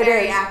 Yeah, it's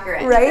very it is,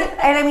 accurate, right?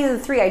 And I mean the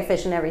three-eyed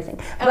fish and everything,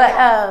 but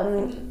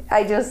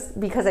I just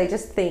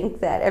think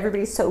that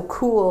everybody's so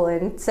cool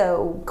and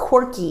so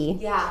quirky.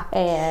 Yeah,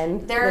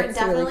 and there are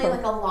definitely really cool.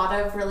 like a lot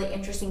of really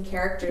interesting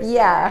characters.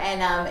 Yeah, there.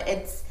 And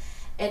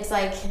it's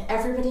like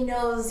everybody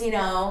knows, you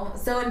know,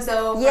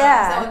 so-and-so from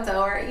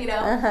so-and-so, or, you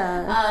know,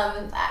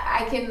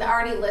 I can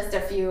already list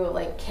a few,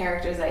 like,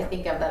 characters that I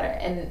think of that are,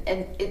 and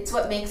it's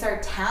what makes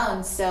our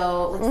town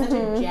so, like, such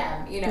a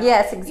gem, you know.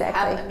 Yes,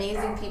 exactly. You have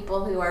amazing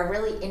people who are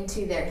really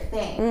into their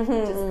thing,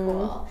 which is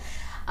cool.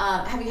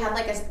 Have you had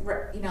like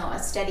a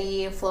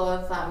steady flow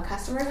of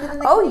customers within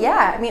the community?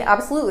 Yeah, I mean,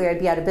 absolutely. I'd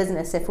be out of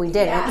business if we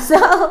didn't. Yeah. So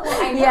well,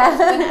 I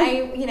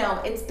know.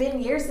 When it's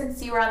been years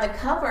since you were on the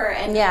cover,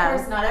 and of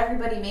course, not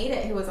everybody made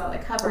it who was on the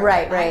cover of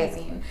the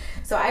magazine.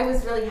 So I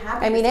was really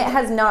happy. I mean, it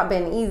has not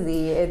been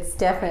easy. It's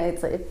definitely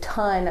it's a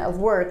ton of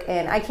work,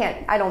 and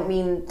I don't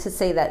mean to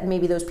say that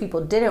maybe those people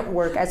didn't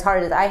work as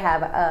hard as I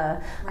have.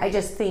 I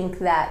just think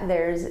that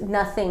there's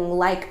nothing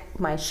like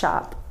my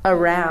shop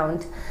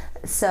around.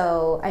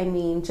 So, I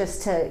mean,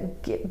 just to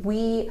get,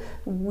 we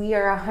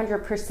are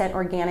 100%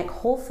 organic.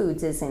 Whole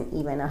Foods isn't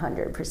even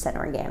 100%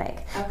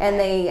 organic. Okay. And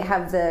they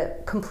have the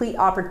complete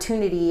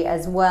opportunity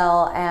as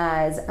well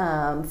as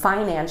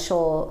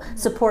financial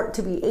support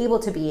to be able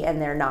to be, and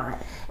they're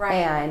not. Right.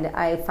 And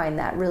I find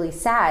that really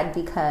sad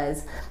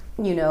because,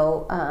 you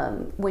know,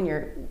 when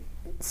you're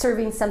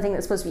serving something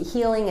that's supposed to be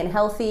healing and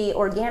healthy,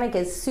 organic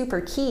is super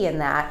key in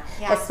that,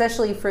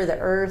 especially for the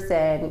earth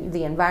and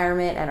the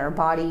environment and our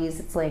bodies.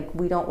 It's like,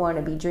 we don't want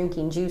to be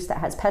drinking juice that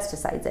has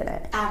pesticides in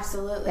it.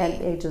 Absolutely. And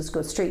it just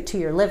goes straight to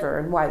your liver.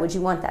 And why would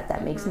you want that?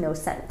 That makes no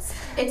sense.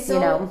 It's so, you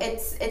know?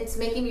 it's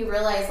making me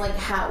realize like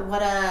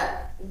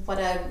what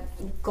a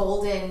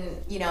golden,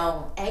 you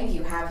know, egg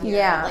you have here.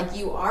 Yeah. Like,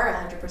 you are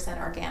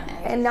 100% organic.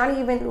 And not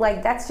even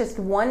like, that's just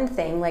one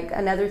thing. Like,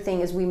 another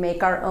thing is we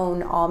make our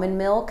own almond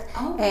milk.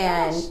 Oh my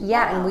and gosh.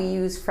 yeah, Wow. and we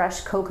use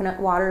fresh coconut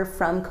water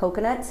from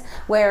coconuts,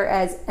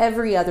 whereas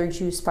every other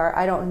juice bar,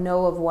 I don't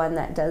know of one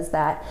that does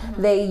that.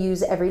 They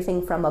use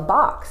everything from a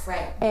box.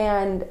 Right.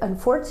 And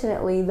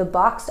unfortunately, the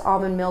boxed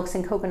almond milks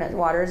and coconut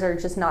waters are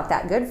just not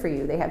that good for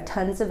you. They have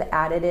tons of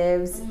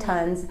additives,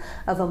 tons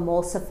of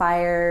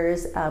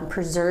emulsifiers,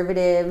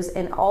 preservatives,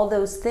 and all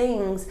those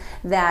things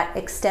that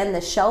extend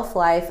the shelf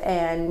life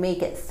and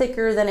make it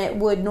thicker than it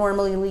would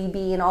normally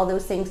be, and all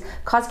those things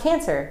cause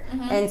cancer.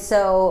 And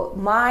so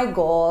my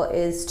goal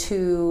is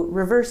to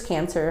reverse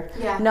cancer,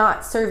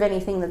 not serve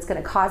anything that's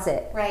going to cause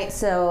it. Right.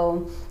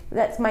 So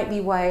that might be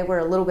why we're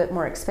a little bit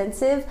more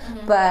expensive,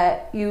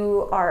 but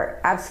you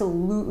are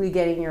absolutely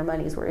getting your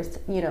money's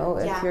worth. You know,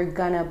 if you're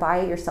gonna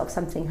buy yourself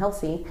something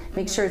healthy,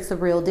 make sure it's the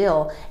real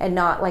deal and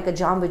not like a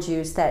Jamba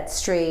Juice that's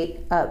straight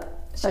up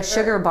a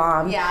sugar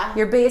bomb. Yeah.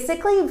 You're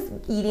basically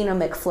eating a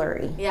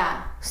McFlurry.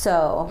 Yeah.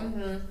 So,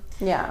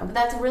 yeah.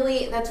 That's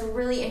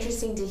really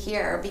interesting to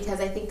hear, because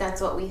I think that's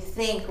what we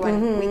think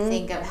when we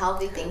think of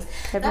healthy things.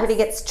 Everybody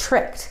gets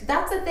tricked.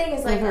 That's the thing,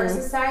 is like our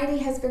society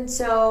has been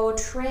so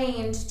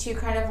trained to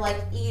kind of like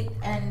eat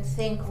and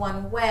think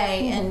one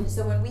way, and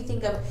so when we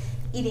think of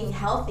eating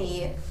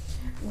healthy,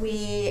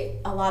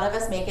 a lot of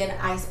us make an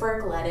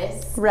iceberg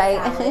lettuce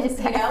salad,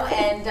 you know,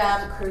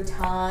 and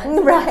croutons,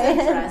 and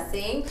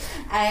dressing,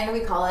 and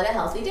we call it a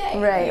healthy day,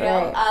 you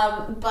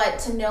know? But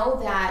to know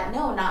that,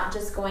 no, not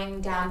just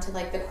going down to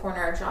like the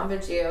corner of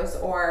Jamba Juice,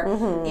 or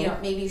you know,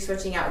 maybe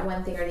switching out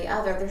one thing or the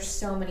other. There's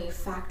so many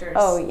factors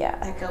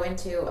that go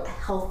into a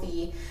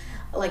healthy,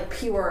 like,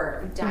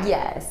 pure diet.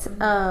 Yes.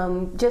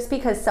 Just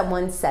because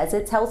someone says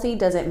it's healthy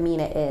doesn't mean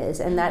it is.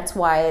 And that's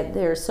why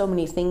there's so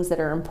many things that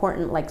are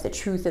important, like the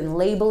Truth in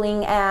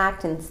Labeling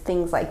Act and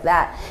things like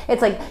that.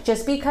 It's like,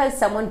 just because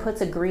someone puts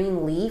a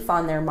green leaf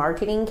on their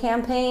marketing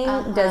campaign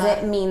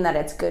doesn't mean that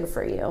it's good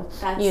for you.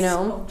 That's you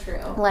know? so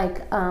true.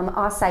 Like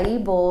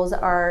acai bowls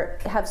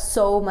have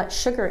so much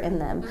sugar in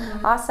them.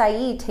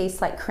 Acai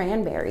tastes like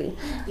cranberry.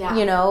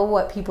 You know,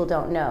 what people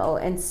don't know.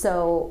 And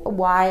so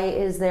why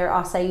is their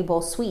acai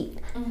bowl sweet?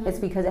 It's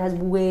because it has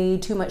way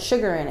too much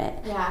sugar in it.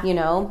 You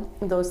know,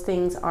 those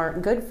things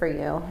aren't good for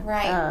you.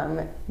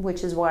 Right.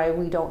 Which is why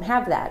we don't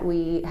have that.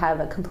 We have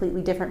a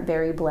completely different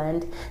berry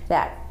blend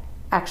that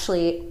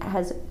actually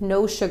has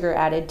no sugar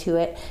added to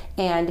it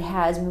and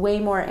has way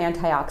more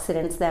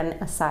antioxidants than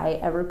acai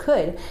ever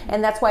could.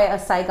 And that's why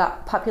acai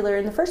got popular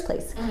in the first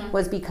place,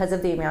 was because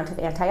of the amount of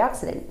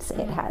antioxidants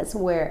it has,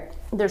 where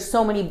there's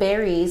so many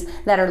berries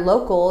that are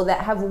local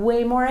that have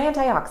way more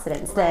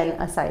antioxidants than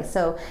acai.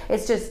 So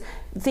it's just,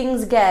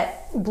 things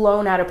get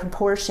blown out of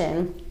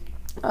proportion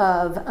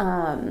of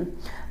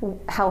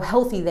how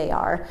healthy they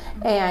are,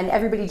 and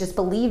everybody just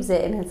believes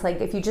it. And it's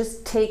like, if you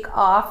just take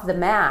off the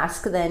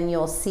mask, then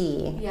you'll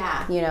see,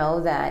 you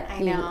know, that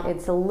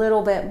it's a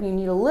little bit, you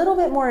need a little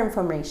bit more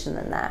information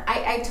than that.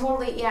 I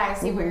totally, I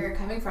see where you're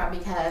coming from,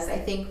 because I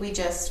think we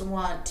just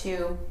want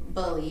to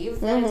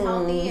believe that it's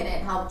healthy, and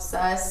it helps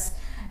us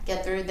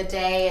get through the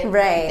day and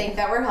think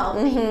that we're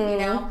healthy, you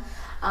know.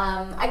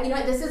 You know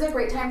what, this is a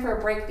great time for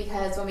a break,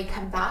 because when we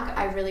come back,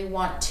 I really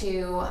want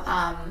to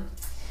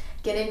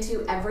get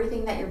into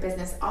everything that your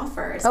business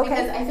offers,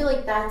 because I feel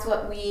like that's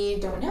what we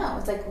don't know.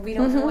 It's like, we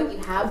don't know what you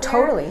have there.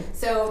 Totally.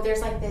 So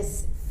there's like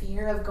this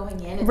fear of going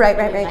in and right.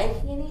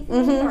 liking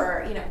anything,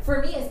 or, you know,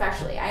 for me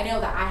especially, I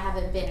know that I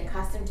haven't been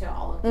accustomed to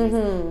all of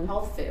these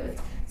health foods,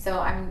 so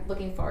I'm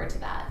looking forward to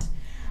that.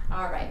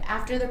 All right,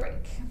 after the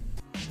break.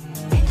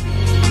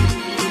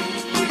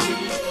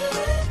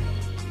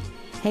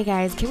 Hey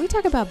guys, can we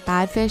talk about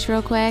Badfish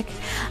real quick?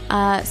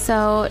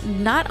 So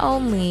not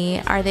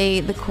only are they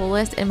the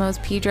coolest and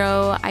most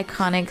Pedro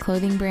iconic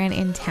clothing brand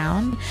in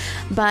town,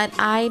 but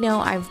I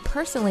know I've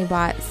personally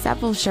bought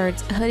several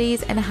shirts,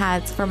 hoodies, and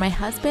hats for my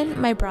husband,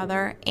 my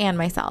brother, and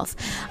myself.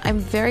 I'm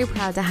very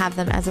proud to have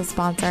them as a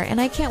sponsor,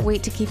 and I can't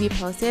wait to keep you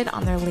posted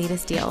on their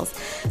latest deals.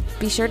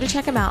 Be sure to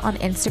check them out on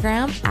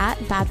Instagram at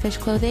Badfish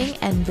Clothing,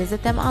 and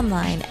visit them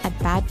online at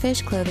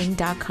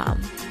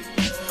badfishclothing.com.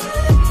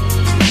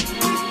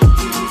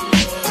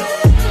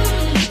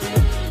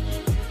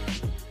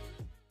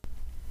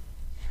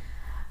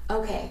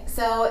 Okay, so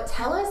So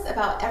tell us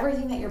about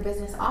everything that your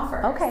business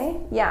offers. Okay.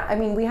 Yeah. I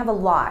mean, we have a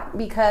lot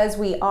because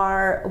we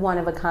are one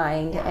of a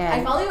kind. Yeah.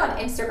 And I follow you on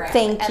Instagram.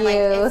 Thank you.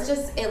 It's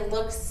just, it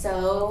looks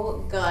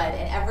so good,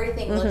 and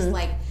everything looks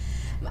like,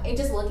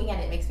 just looking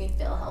at it makes me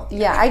feel healthy.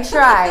 Yeah, I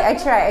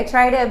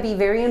try to be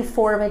very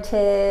informative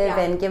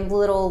and give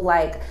little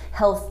like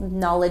health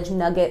knowledge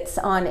nuggets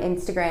on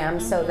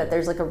Instagram so that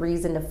there's like a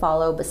reason to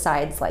follow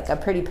besides like a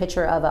pretty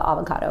picture of an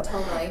avocado.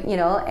 Totally. You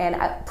know,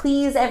 and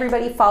please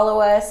everybody follow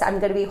us. I'm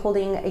going to be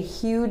holding a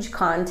huge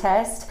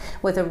contest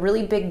with a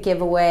really big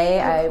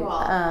giveaway.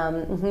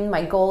 Cool.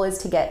 My goal is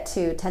to get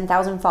to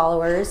 10,000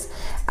 followers.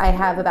 I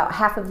have about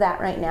half of that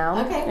right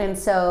now. Okay. And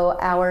so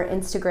our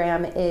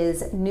Instagram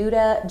is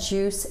NUDA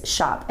Juice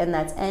Shop, and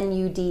that's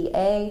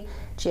NUDA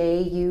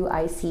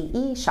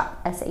JUICE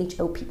shop,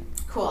 SHOP.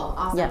 Cool,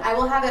 awesome. Yeah. I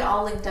will have it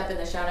all linked up in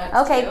the show notes.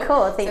 Okay, too,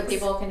 cool. Thanks. So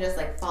people can just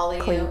like follow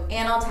you,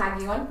 and I'll tag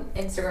you on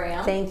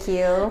Instagram. Thank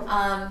you.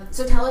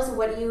 So tell us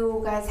what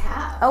you guys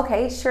have.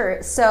 Okay,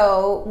 sure.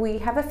 So we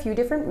have a few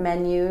different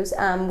menus.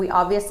 We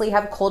obviously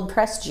have cold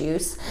pressed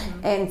juice,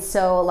 and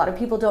so a lot of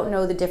people don't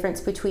know the difference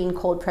between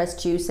cold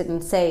pressed juice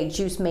and say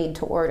juice made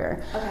to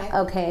order.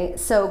 Okay.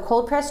 So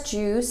cold pressed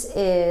juice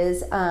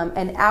is,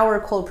 and our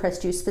cold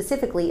pressed juice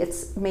specifically,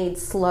 it's made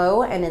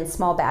slow and in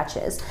small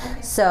batches.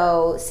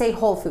 So say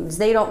Whole Foods,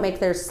 they don't make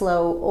theirs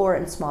slow or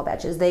in small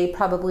batches. They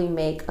probably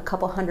make a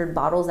couple hundred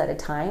bottles at a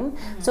time.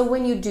 So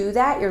when you do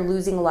that, you're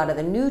losing a lot of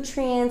the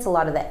nutrients, a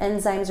lot of the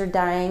enzymes are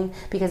dying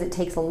because it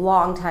takes a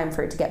long time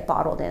for it to get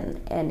bottled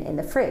in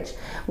the fridge.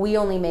 We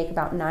only make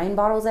about 9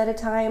 bottles at a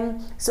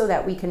time so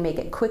that we can make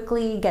it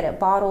quickly, get it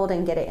bottled,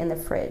 and get it in the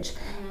fridge.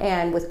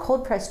 And with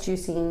cold pressed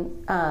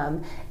juicing,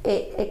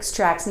 it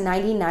extracts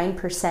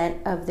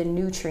 99% of the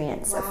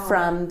nutrients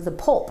from the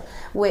pulp,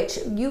 which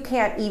you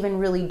can't even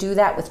really do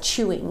that with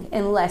chewing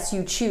unless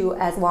you chew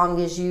as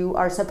long as you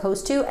are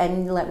supposed to.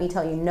 And let me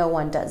tell you, no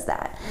one does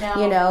that.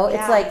 No. You know,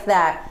 it's like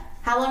that.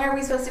 How long are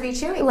we supposed to be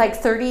chewing? Like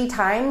 30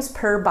 times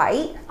per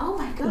bite. Oh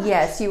my gosh.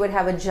 Yes, you would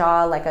have a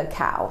jaw like a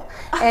cow.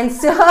 And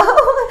so,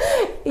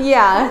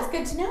 yeah. That's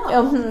good to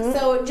know.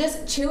 So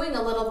just chewing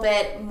a little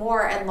bit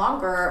more and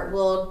longer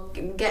will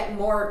get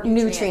more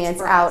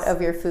nutrients out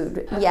of your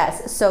food.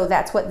 Yes, so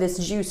that's what this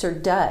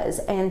juicer does.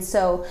 And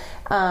so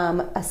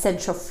a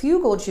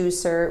centrifugal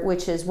juicer,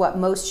 which is what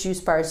most juice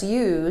bars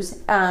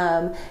use,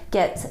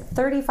 gets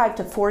 35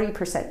 to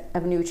 40%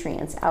 of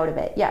nutrients out of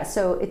it. Yeah,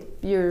 so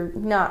you're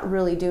not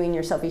really doing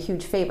yourself a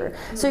huge favor.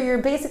 So you're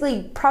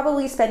basically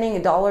probably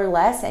spending $1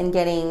 less and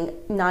getting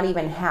not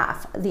even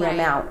half the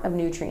amount of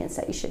nutrients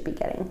that you should be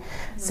getting.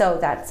 So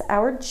that's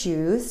our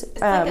juice. It's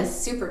like a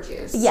super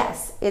juice.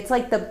 Yes, it's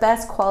like the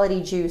best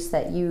quality juice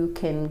that you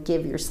can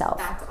give yourself.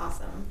 That's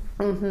awesome.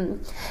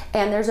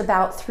 And there's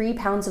about 3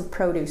 pounds of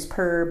produce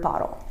per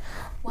bottle.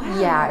 Wow.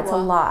 Yeah, it's a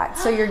lot.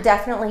 So you're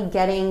definitely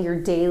getting your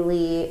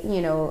daily,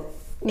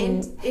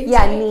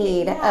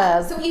 need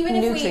of so even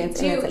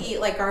nutrients. if we do eat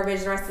like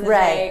garbage the rest of the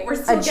day, we're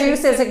still a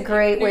juice is a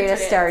great way to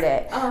start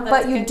it.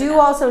 But you do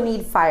also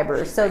need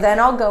fiber. So then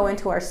I'll go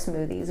into our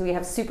smoothies. We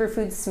have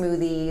superfood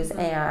smoothies,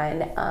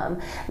 and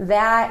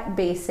that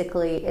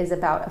basically is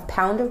about a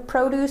pound of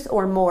produce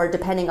or more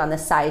depending on the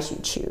size you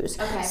choose.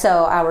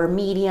 So our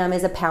medium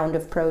is a pound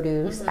of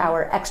produce.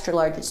 Our extra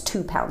large is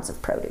 2 pounds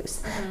of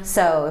produce.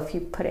 So if you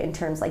put it in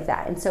terms like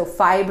that. And so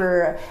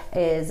fiber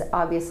is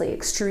obviously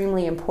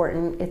extremely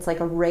important. It's like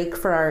a rake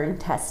for our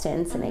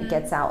intestines, and it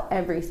gets out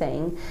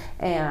everything,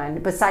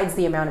 and besides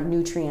the amount of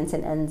nutrients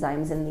and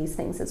enzymes in these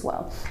things as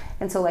well.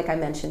 And so like I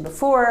mentioned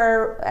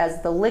before,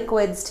 as the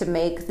liquids to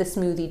make the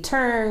smoothie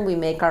turn, we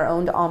make our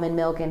own almond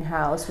milk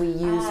in-house. We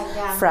use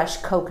fresh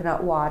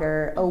coconut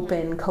water,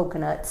 open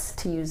coconuts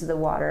to use the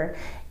water,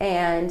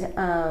 and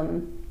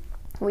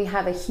we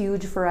have a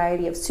huge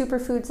variety of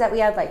superfoods that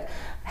we add, like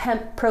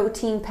hemp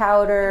protein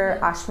powder,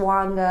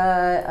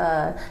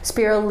 ashwagandha,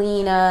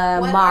 spirulina,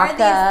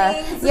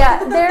 maca.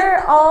 Yeah,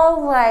 they're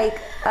all like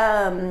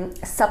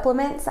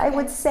supplements, I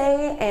would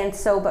say, and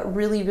so, but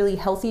really, really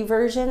healthy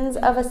versions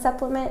of a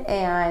supplement,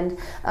 and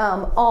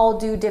all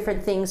do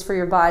different things for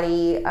your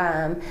body.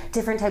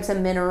 Different types of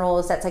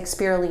minerals. That's like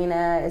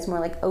spirulina is more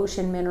like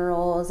ocean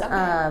minerals.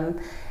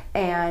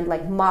 And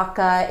like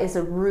maca is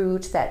a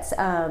root that's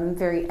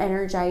very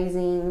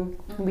energizing.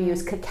 We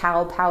use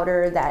cacao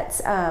powder that's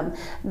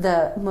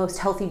the most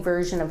healthy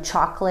version of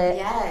chocolate.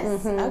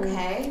 Yes.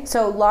 Okay.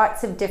 So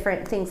lots of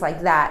different things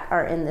like that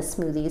are in the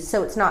smoothies.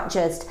 So it's not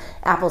just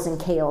apples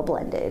and kale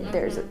blended.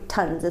 There's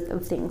tons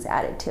of things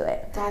added to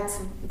it.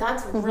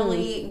 That's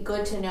really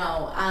good to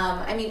know.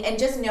 I mean, and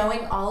just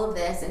knowing all of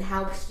this and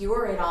how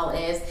pure it all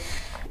is,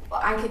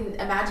 I can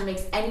imagine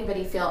makes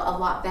anybody feel a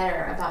lot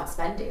better about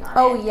spending on it.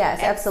 Oh yes,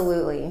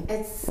 absolutely.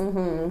 It's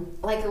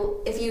like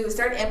if you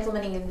start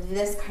implementing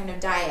this kind of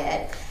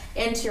diet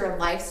into your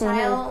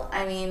lifestyle,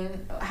 I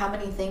mean, how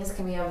many things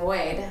can we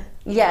avoid?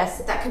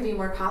 Yes. That could be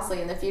more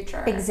costly in the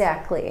future.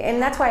 Exactly. And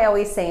that's why I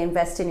always say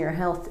invest in your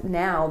health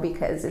now,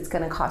 because it's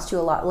going to cost you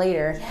a lot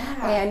later.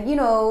 And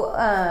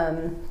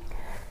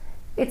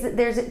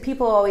there's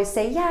people always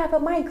say, yeah,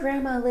 but my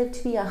grandma lived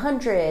to be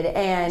 100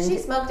 and she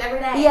smoked every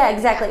day. Yeah,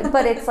 exactly.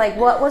 But it's like,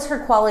 what was her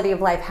quality of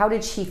life? How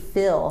did she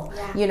feel?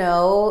 Yeah. You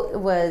know,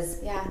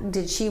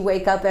 did she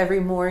wake up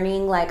every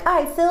morning like,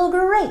 I feel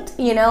great?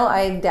 You know,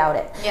 I doubt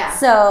it. Yeah.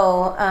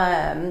 So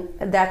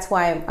that's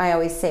why I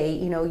always say,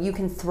 you know, you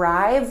can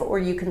thrive or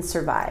you can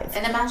survive.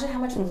 And imagine how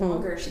much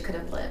longer she could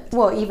have lived.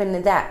 Well,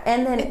 even that.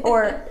 And then,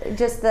 or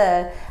just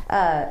the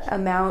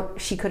amount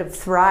she could have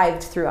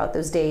thrived throughout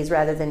those days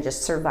rather than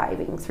just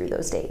surviving through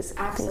those days.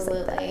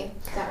 Absolutely.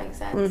 That makes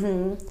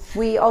sense.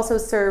 We also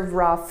serve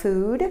raw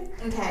food.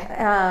 Okay.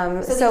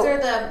 So these are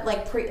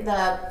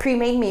the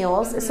pre-made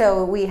meals.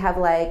 So we have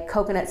like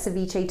coconut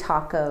ceviche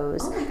tacos.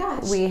 Oh my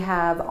gosh. We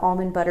have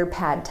almond butter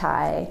pad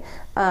thai.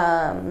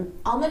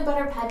 Almond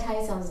butter pad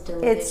thai sounds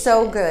delicious. It's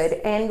so good.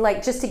 And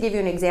like, just to give you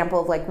an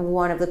example of like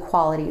one of the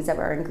qualities of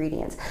our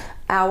ingredients,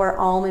 our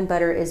almond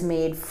butter is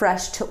made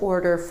fresh to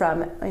order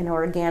from an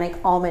organic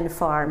almond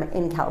farm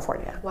in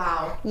California.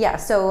 Wow. Yeah,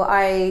 so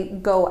I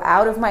go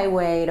out of my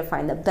way to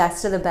find the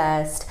best of the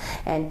best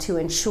and to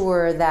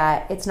ensure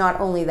that it's not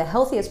only the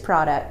healthiest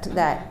product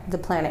that the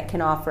planet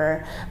can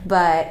offer,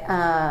 but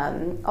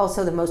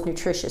also the most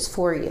nutritious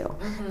for you.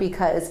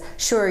 Because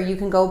sure, you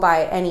can go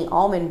buy any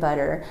almond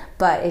butter,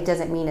 but it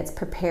doesn't mean it's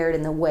prepared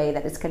in the way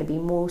that it's going to be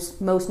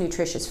most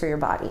nutritious for your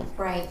body.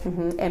 Right.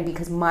 And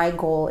because my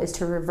goal is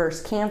to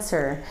reverse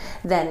cancer,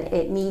 then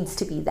it needs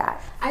to be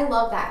that. I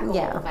love that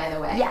goal, by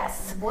the way.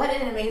 Yes. What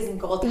an amazing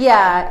goal to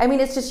have. I mean,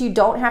 it's just, you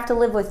don't have to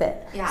live with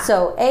it. Yeah.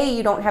 So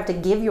you don't have to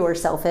give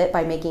yourself it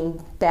by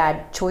making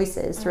bad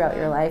choices throughout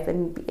your life.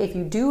 And if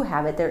you do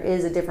have it, there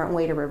is a different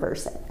way to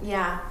reverse it.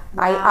 Yeah.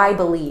 Wow. I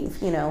believe,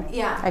 you know.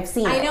 Yeah. I've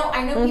seen it.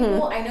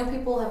 I know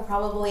people have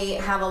probably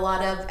have a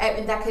lot of,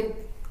 that could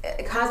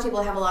cause people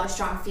to have a lot of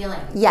strong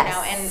feelings. Yes. You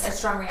know, and a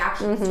strong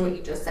reaction to what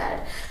you just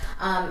said.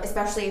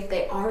 Especially if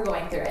they are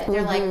going through it.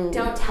 They're like,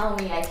 don't tell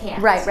me I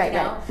can't. Right.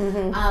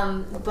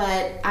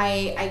 But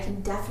I can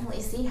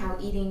definitely see how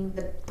eating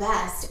the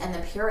best and the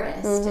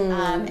purest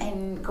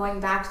and going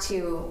back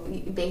to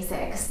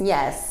basics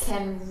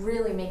can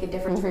really make a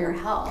difference for your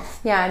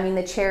health. Yeah, I mean,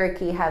 the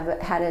Cherokee have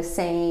had a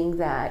saying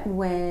that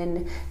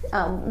when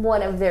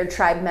one of their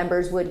tribe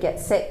members would get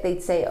sick,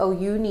 they'd say, oh,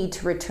 you need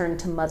to return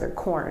to Mother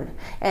Corn.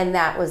 And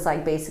that was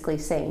like basically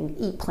saying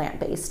eat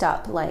plant-based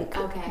stuff, like,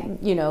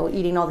 you know,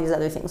 eating all these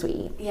other things we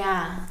eat.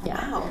 Yeah.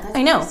 Wow, that's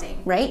I know,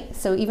 interesting. Right?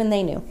 So even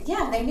they knew.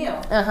 Yeah, they knew.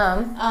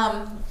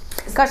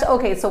 Gosh,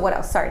 okay, so what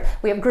else? Sorry.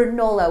 We have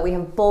granola, we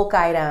have bulk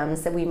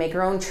items, that we make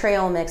our own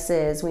trail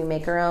mixes, we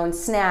make our own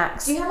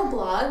snacks. Do you have a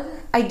blog?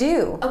 I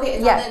do.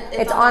 Okay,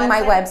 it's on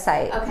my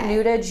website, okay.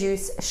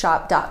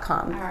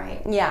 NUDAjuiceshop.com. All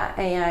right. Yeah,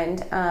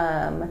 and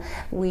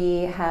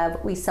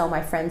we sell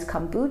my friend's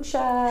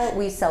kombucha,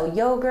 we sell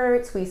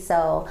yogurts, we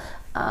sell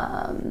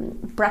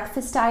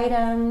breakfast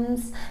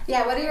items.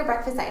 Yeah, what are your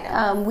breakfast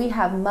items? We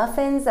have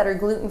muffins that are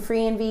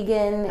gluten-free and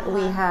vegan.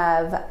 We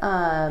have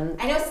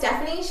I know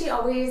Stephanie, she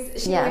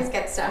always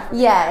gets stuff from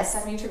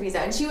Stephanie Treviso,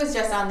 and she was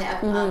just on the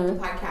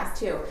podcast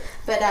too.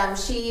 But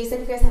she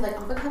said you guys have like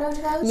avocado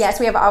toast? Yes,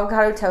 we have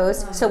avocado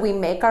toast. So we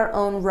make our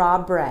own raw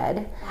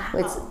bread.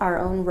 It's our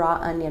own raw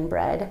onion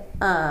bread,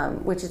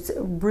 which is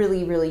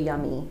really, really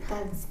yummy.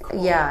 That's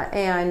cool. Yeah,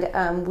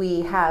 and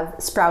we have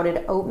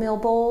sprouted oatmeal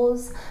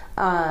bowls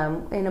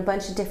in a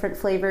bunch of different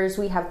flavors.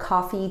 We have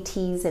coffee,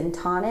 teas, and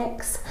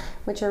tonics,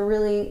 which are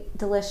really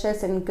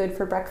delicious and good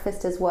for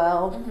breakfast as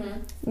well.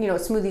 You know,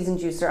 smoothies and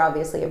juice are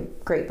obviously a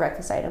great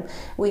breakfast item.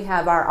 We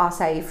have our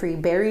acai-free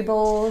berry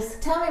bowls.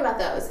 Tell me about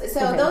those.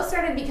 So those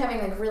started becoming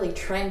like really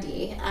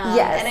trendy.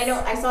 Yes. And I know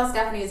I saw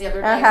Stephanie's the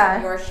other day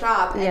from your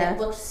shop, and it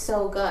looked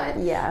so good.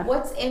 Yeah.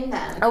 What's in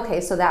them?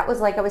 Okay, so that was,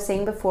 like I was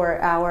saying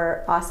before,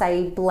 our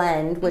acai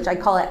blend, which I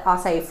call it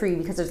acai-free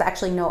because there's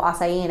actually no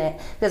acai in it,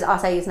 because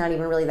acai is not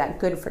even really that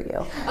good for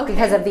you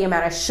because of the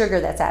amount of sugar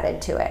that's added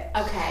to it.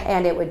 Okay.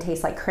 And it would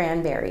taste like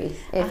cranberry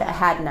if it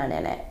had none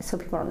in it. So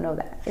people don't know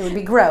that. It would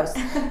be gross.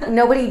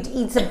 Nobody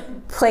eats a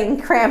plain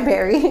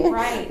cranberry.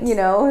 Right. You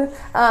know?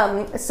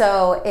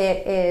 So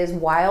it is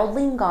wild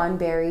lingon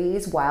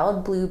berries,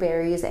 wild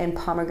blueberries, and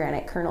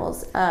pomegranate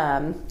kernels,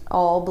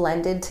 all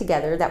blended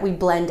together that we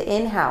blend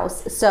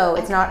in-house. So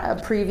it's not a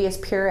previous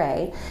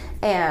puree.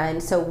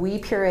 And so we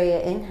puree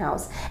it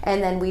in-house,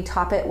 and then we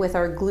top it with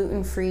our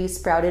gluten-free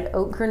sprouted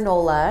oat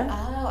granola.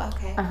 Oh,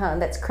 okay.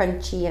 That's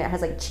crunchy, and it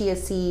has like chia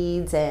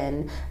seeds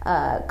and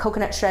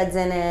coconut shreds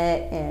in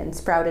it and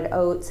sprouted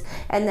oats.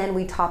 And then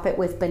we top it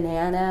with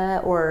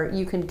banana, or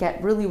you can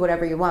get really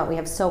whatever you want. We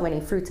have so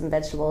many fruits and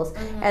vegetables.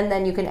 And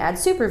then you can add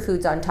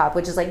superfoods on top,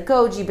 which is like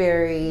goji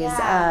berries,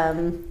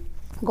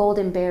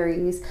 golden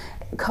berries,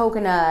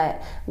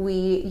 coconut. We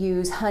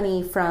use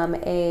honey from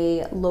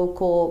a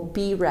local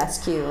bee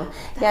rescue.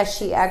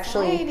 She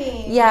actually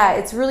exciting.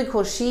 It's really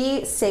cool.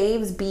 She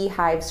saves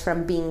beehives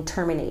from being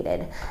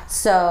terminated.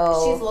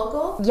 So she's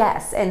local?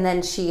 Yes, and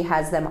then she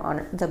has them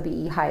on the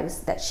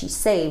beehives that she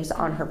saves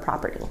on her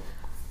property.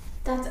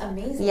 That's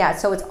amazing. Yeah,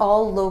 so it's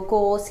all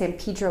local San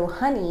Pedro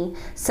honey,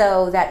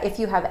 so that if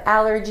you have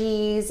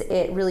allergies,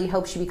 it really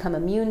helps you become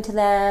immune to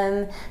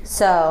them.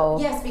 So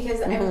yes,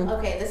 because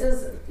okay, this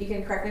is, you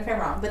can correct me if I'm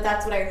wrong, but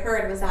that's what I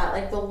heard, was that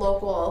like the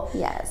local,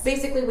 yes,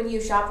 basically when you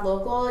shop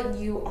local,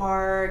 you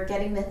are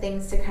getting the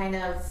things to kind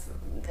of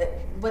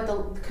what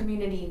the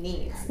community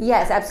needs.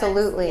 Yes,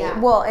 absolutely. Yeah.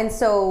 Well, and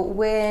so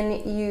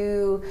when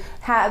you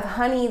have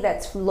honey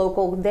that's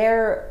local,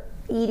 they're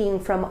eating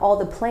from all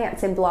the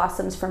plants and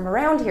blossoms from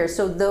around here.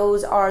 So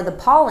those are the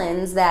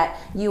pollens that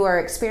you are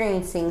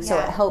experiencing. So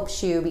it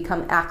helps you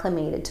become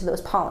acclimated to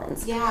those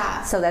pollens.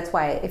 Yeah. So that's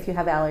why if you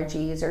have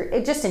allergies or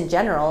just in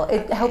general,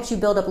 it helps you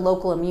build up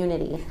local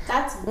immunity.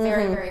 That's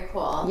very, very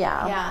cool.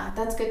 Yeah. Yeah,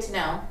 that's good to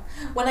know.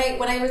 When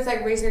I was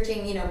like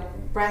researching,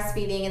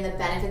 breastfeeding and the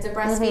benefits of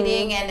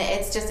breastfeeding, and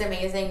it's just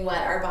amazing what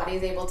our body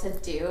is able to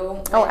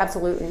do. Oh,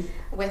 absolutely.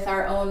 With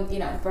our own,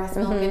 breast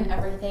milk and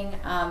everything.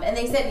 And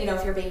they said,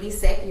 if your baby's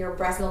sick, your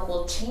breast milk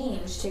will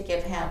change to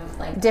give him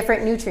like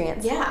different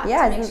nutrients. Yeah.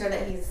 Yeah. To make sure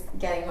that he's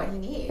getting what he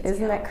needs.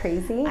 Isn't that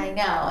crazy? I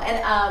know.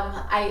 And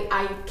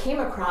I came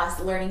across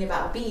learning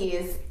about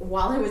bees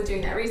while I was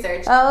doing that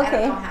research. Oh,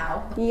 okay. I don't know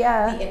how.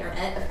 Yeah. The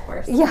internet, of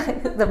course. Yeah.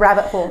 The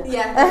rabbit hole.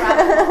 Yeah, the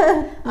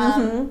rabbit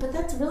hole. But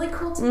that's really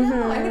cool to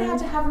know. I'm going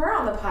to have her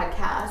on the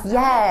podcast.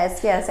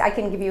 Yes. I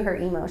can give you her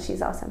email.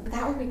 She's awesome.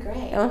 That would be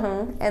great.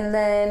 And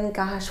then,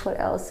 gosh, what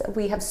else?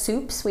 We have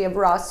soups. We have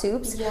raw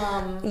soups.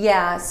 Yum.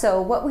 Yeah.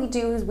 So what we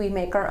do is we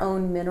make our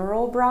own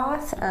mineral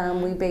broth.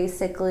 We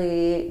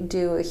basically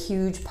do a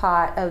huge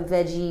pot of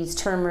veggies,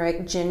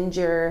 turmeric,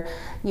 ginger,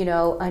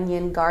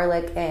 onion,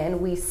 garlic, and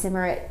we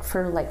simmer it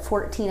for like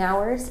 14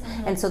 hours.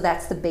 And so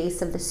that's the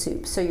base of the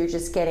soup. So you're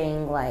just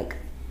getting like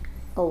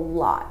a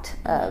lot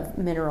of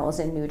minerals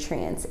and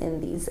nutrients in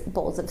these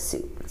bowls of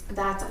soup.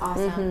 That's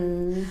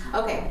awesome.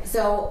 Okay,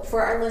 so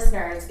for our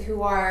listeners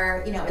who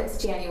are,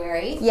 it's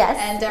January. Yes.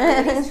 And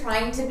everybody's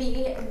trying to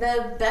be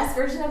the best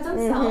version of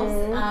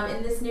themselves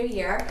in this new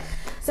year.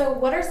 So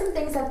what are some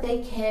things that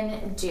they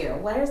can do?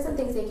 What are some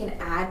things they can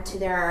add to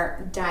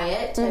their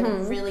diet to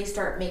really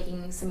start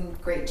making some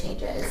great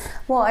changes?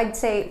 Well, I'd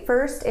say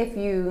first, if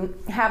you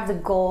have the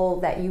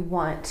goal that you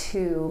want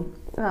to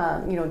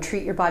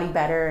treat your body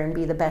better and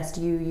be the best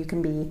you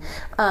can be,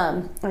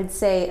 I'd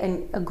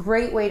say a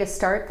great way to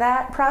start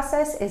that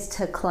process is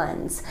to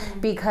cleanse,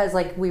 because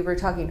like we were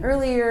talking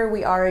earlier,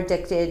 we are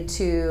addicted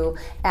to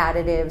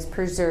additives,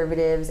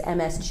 preservatives,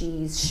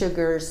 MSGs,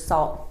 sugars,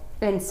 salt,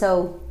 and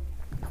so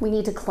we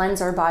need to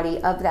cleanse our body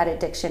of that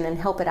addiction and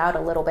help it out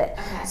a little bit.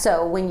 Okay.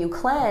 So when you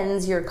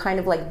cleanse, you're kind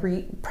of like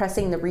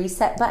pressing the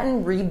reset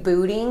button,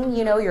 rebooting,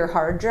 your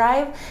hard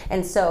drive.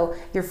 And so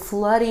you're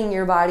flooding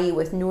your body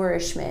with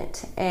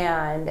nourishment.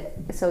 And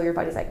so your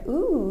body's like,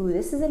 ooh,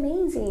 this is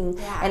amazing.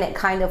 Yeah. And it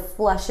kind of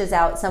flushes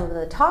out some of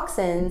the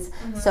toxins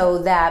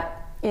so that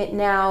it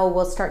now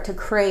will start to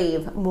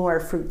crave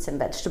more fruits and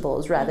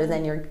vegetables rather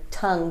than your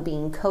tongue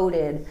being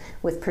coated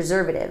with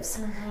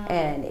preservatives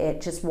and it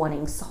just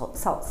wanting salt,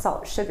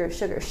 sugar.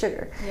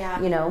 Yeah.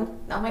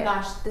 Oh my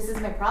gosh, this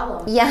is my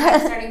problem. Yeah. I'm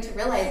starting to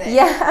realize it.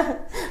 Yeah.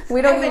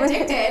 I'm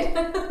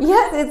addicted.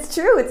 Yes, it's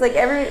true. It's like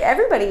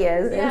everybody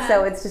is. Yeah. And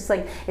so it's just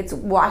like, it's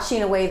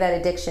washing away that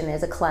addiction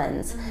is a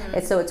cleanse.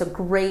 And so it's a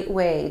great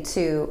way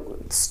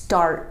to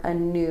start a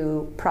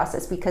new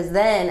process, because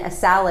then a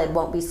salad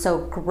won't be so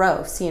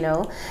gross,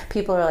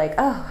 People are like,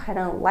 oh, I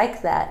don't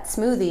like that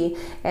smoothie.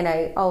 And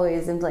I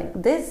always am like,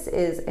 this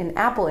is an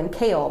apple and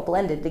kale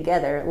blended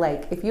together.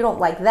 Like, if you don't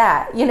like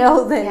that,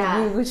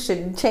 then you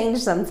should change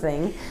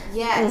something.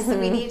 Yes,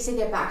 we need to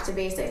get back to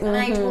basics. And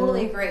I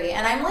totally agree.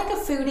 And I'm like a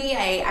foodie.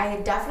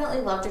 I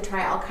definitely love to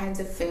try all kinds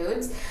of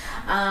foods.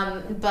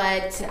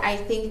 But I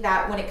think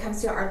that when it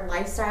comes to our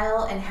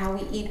lifestyle and how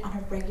we eat on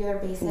a regular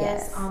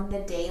basis, on the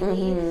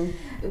daily,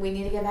 we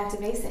need to get back to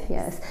basics.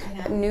 Yes.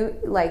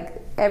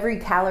 Every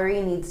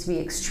calorie needs to be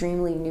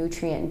extremely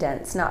nutrient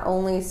dense, not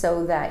only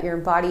so that your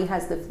body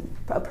has the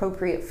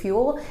appropriate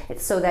fuel,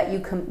 it's so that you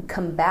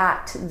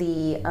combat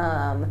the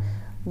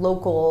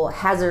local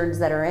hazards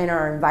that are in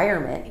our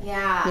environment.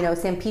 Yeah.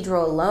 San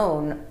Pedro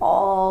alone,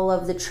 all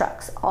of the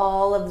trucks,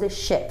 all of the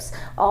ships,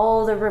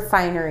 all the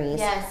refineries.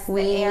 Yes,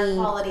 the air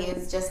quality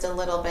is just a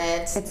little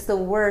bit. It's the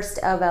worst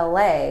of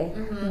LA.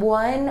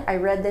 I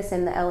read this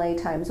in the LA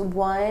Times,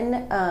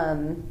 one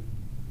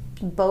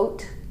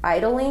boat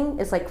idling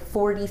is like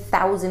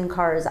 40,000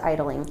 cars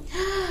idling.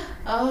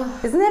 Oh,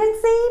 isn't that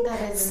insane?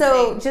 That is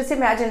so insane. Just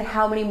imagine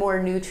how many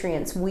more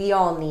nutrients we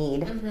all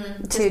need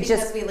to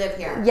because we live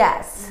here.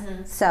 Yes.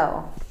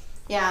 So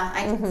yeah,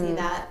 I can see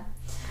that.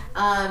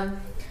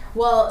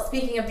 Well,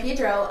 speaking of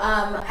Pedro,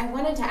 I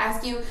wanted to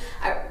ask you,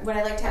 what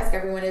I like to ask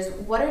everyone is,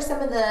 what are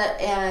some of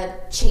the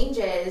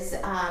changes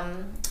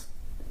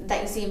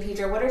that you see in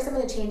Pedro? What are some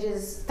of the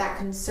changes that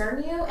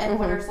concern you, and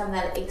what are some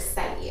that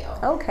excite you?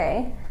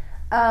 Okay.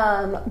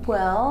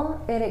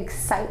 Well, it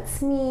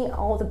excites me,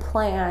 all the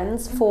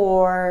plans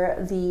for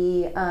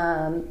the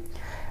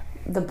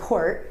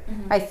port.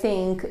 I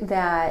think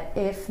that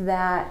if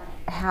that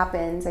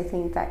happens, I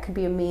think that could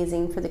be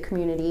amazing for the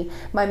community.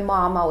 My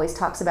mom always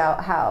talks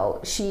about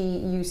how she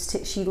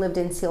lived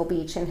in Seal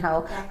Beach, and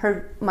how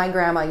my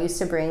grandma used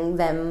to bring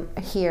them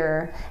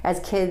here as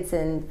kids,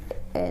 and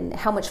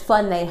how much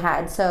fun they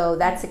had. So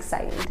that's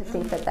exciting to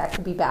think that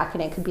could be back,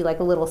 and it could be like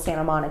a little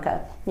Santa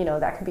Monica.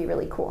 That could be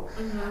really cool.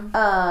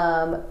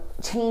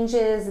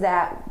 Changes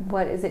that,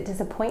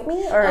 disappoint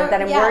me, or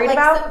that I'm worried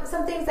about?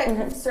 Some things that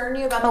concern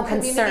you about the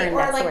community,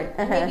 or like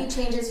maybe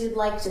changes you'd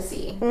like to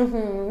see.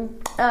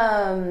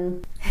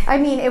 I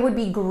mean, it would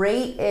be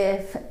great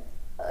if,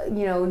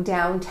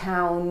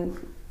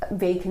 downtown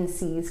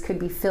vacancies could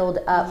be filled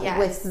up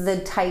with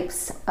the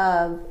types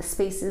of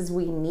spaces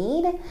we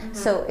need.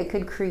 So it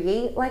could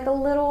create like a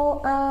little,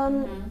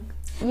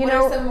 what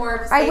are some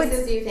more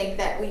spaces do you think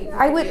that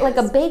I would like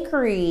a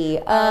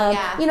bakery,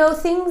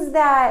 things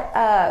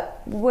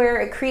that where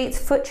it creates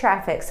foot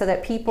traffic so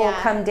that people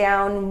come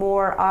down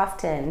more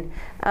often.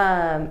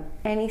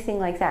 Anything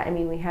like that. I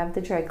mean, we have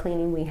the dry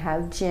cleaning, we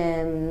have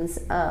gyms,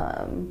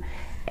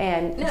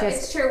 and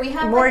it's true. We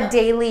have more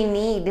daily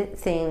need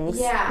things.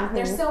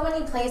 There's so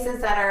many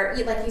places that are,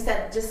 like you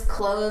said, just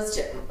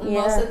closed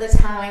most of the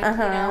time.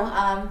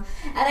 And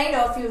I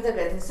know a few of the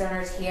business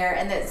owners here,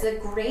 and it's a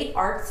great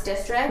arts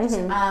district,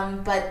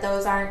 but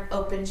those aren't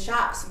open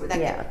shops that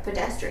get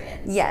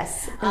pedestrians.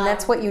 Yes, and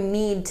that's what you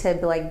need to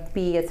like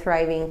be a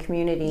thriving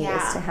community,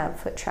 is to have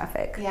foot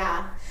traffic.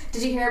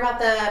 Did you hear about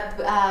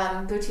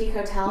the boutique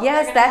hotel?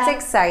 Yes, that's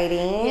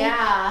exciting.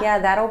 Yeah,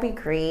 that'll be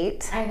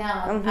great. I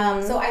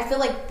know. So I feel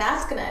like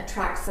that's going to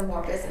attract some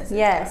more businesses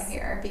down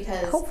here,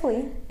 because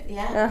hopefully,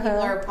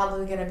 people are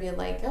probably going to be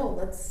like, oh,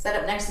 let's set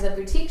up next to the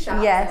boutique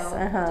shop. Yes, so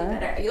do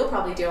better. You'll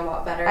probably do a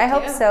lot better. I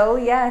hope so.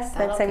 Yes,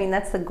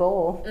 that's the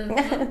goal,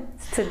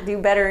 to do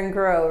better and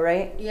grow,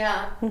 right?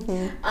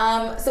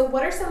 So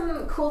what are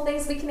some cool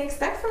things we can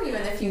expect from you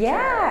in the future?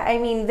 I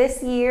mean,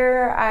 this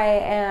year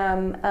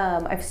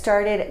I've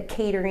started a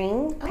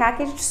catering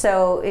package.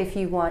 So if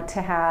you want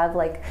to have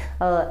like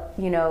a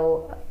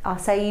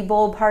acai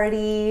bowl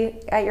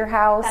party at your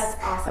house,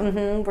 that's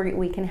awesome.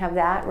 We can have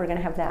that. We're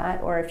gonna have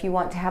that. Or if you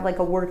want to have like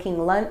a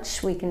working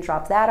lunch, we can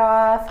drop that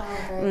off.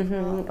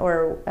 Cool.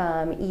 Or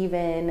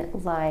even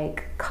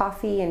like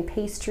coffee and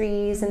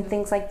pastries and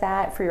things like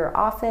that for your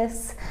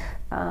office.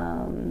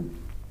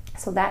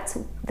 So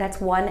that's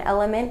one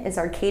element, is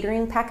our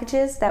catering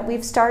packages that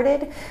we've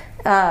started.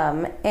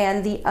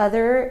 And the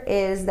other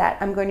is that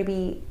I'm going to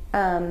be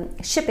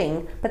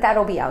shipping, but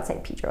that'll be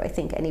outside Pedro. I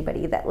think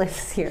anybody that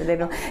lives here, they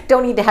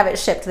don't need to have it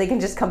shipped. They can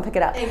just come pick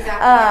it up.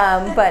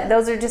 Exactly. But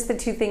those are just the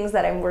two things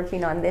that I'm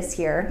working on this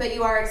year. But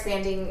you are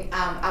expanding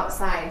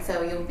outside,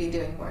 so you'll be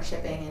doing more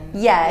shipping.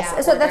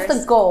 And so that's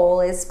the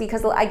goal, is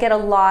because I get a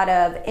lot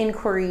of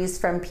inquiries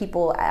from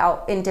people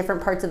out in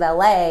different parts of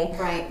LA.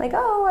 Right. Like,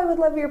 oh, I would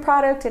love your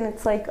product, and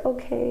it's like,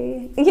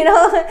 okay,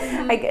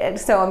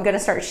 so I'm going to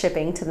start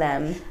shipping to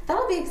them.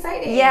 That'll be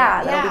exciting.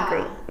 Yeah, that'll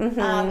be great.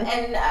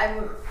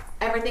 And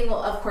everything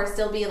will, of course,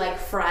 still be like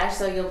fresh,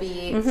 so you'll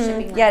be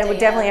shipping. It would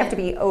definitely have to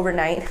be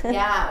overnight.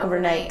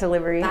 Overnight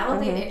delivery. That'll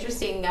be an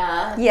interesting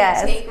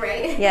take,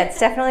 right? It's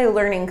definitely a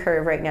learning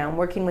curve right now. I'm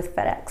working with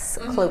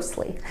FedEx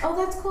closely. Oh,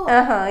 that's cool.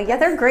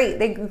 They're great.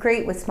 They're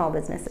great with small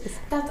businesses.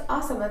 That's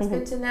awesome. That's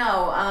good to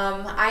know.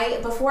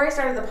 Before I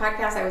started the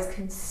podcast, I was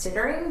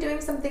considering doing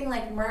something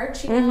like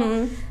merch.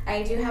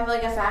 I do have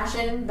like a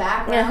fashion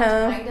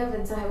background, kind of,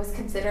 and so I was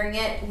considering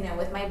it,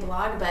 with my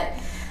blog, but.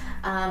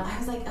 I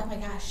was like, oh my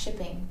gosh,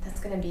 shipping, it's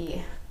going to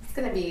be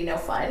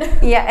fun.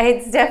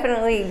 It's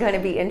definitely going to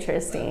be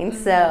interesting.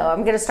 So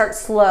I'm going to start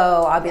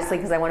slow, obviously,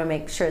 because I want to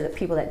make sure that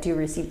people that do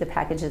receive the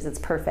packages, it's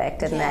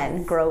perfect, and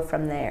then grow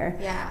from there.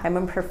 I'm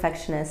a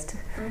perfectionist.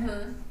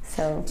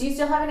 So, do you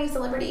still have any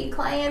celebrity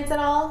clients at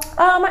all?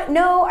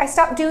 No, I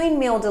stopped doing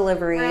meal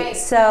delivery. Right.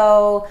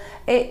 So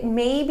it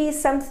may be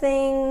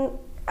something...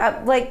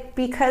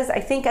 because I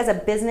think as a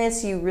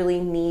business you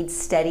really need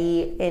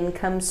steady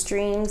income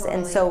streams. Totally.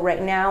 And so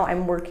right now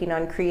I'm working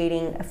on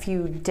creating a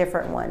few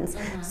different ones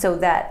so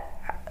that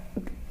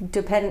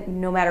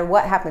no matter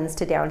what happens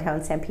to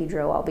downtown San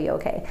Pedro, I'll be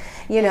okay,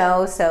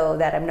 so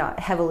that I'm not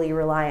heavily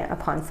reliant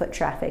upon foot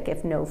traffic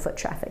if no foot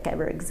traffic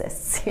ever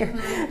exists here.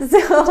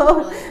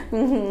 So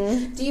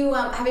do you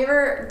have you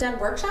ever done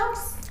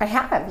workshops? I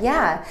have,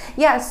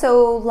 yeah.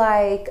 So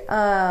like,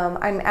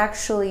 I'm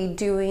actually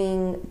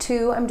doing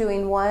two. I'm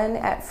doing one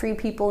at Free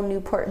People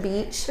Newport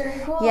Beach. Very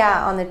cool.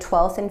 Yeah, on the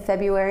 12th in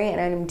February, and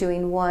I'm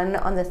doing one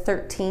on the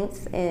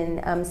 13th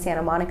in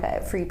Santa Monica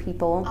at Free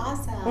People.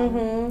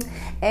 Awesome.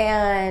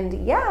 And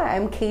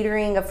I'm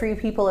catering a Free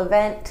People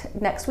event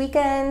next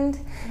weekend,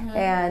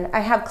 and I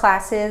have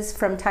classes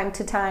from time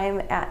to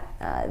time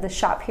at the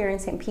shop here in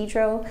San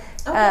Pedro.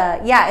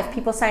 Okay. If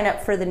people sign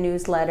up for the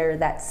newsletter,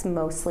 that's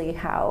mostly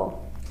how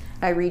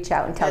I reach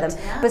out and tell them.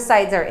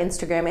 Besides our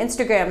Instagram.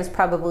 Instagram is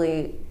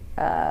probably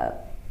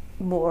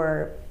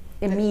more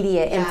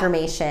immediate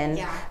information,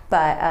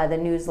 but the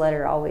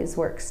newsletter always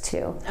works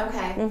too.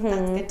 Okay,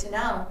 that's good to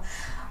know.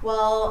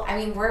 Well, I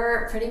mean,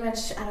 we're pretty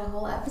much at a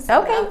whole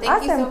episode. Okay,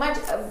 Thank you awesome. so much.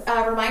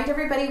 Remind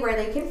everybody where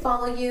they can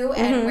follow you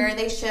and where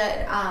they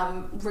should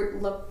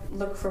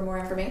look for more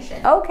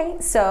information. Okay,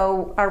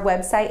 so our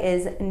website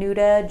is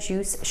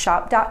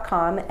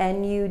nudajuiceshop.com,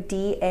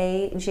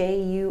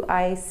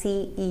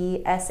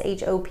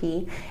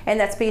 NUDAJUICESHOP, and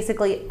that's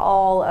basically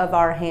all of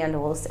our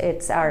handles.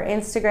 It's our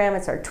Instagram,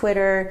 it's our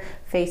Twitter,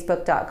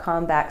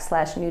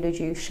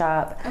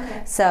 facebook.com/nudajuiceshop.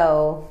 Okay.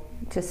 So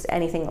just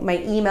anything. My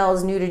email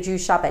is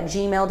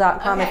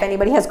nudajuiceshop@gmail.com. Okay. If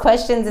anybody has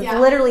questions, it's Yeah.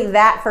 literally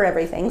that for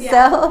everything.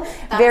 Yeah, So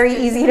that's very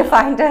good easy to to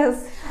find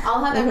us.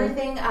 I'll have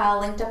everything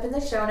linked up in the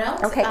show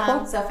notes. Okay,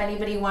 cool. So if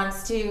anybody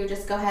wants to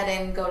just go ahead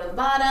and go to the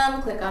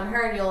bottom, click on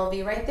her, and you'll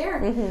be right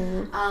there.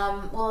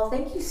 Well,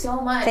 thank you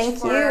so much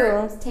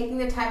for taking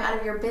the time out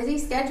of your busy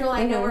schedule.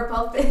 I know we're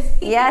both busy.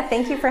 Yeah,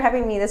 thank you for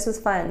having me. This was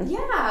fun. Yeah,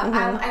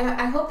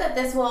 I hope that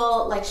this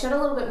will like shed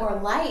a little bit more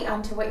light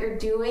onto what you're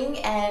doing,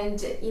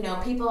 and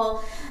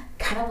people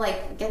kind of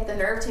like get the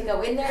nerve to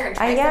go in there and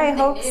try something I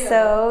hope new.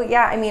 so.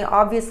 Yeah, I mean,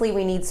 obviously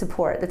we need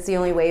support. That's the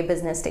only way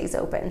business stays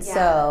open. Yeah.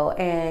 So,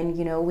 and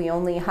we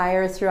only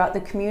hire throughout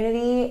the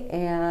community,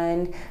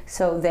 and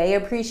so they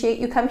appreciate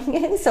you coming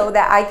in so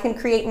that I can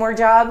create more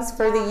jobs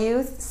for the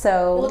youth.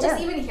 So, well, just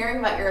even hearing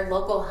about your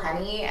local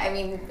honey, I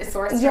mean,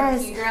 sourced from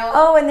yes. Pedro.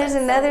 Oh, and there's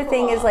that's another so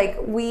thing cool. is like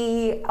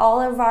all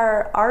of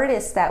our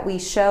artists that we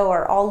show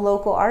are all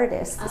local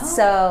artists. Oh,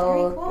 so,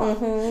 very cool.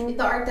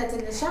 The art that's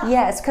in the shop.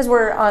 yes, because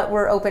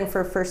we're open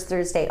for First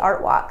Thursday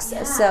art walks.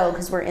 Yeah. So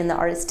because we're in the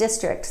artist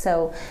district,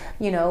 so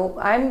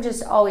I'm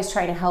just always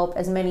trying to help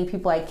as many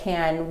people I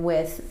can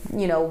with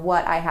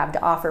what I have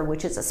to offer,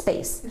 which is a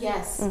space.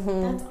 Yes,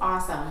 that's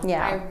awesome.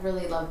 Yeah. I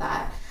really love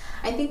that.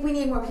 I think we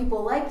need more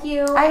people like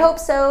you. I hope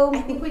so. I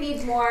think we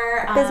need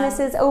more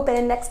Businesses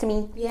open next to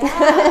me.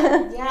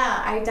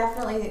 Yeah, I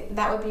definitely,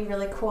 that would be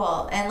really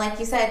cool. And like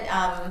you said,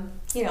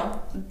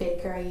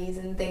 bakeries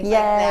and things like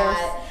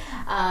that.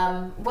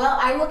 Well,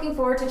 I'm looking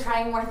forward to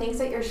trying more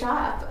things at your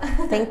shop.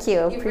 Thank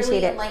you. You've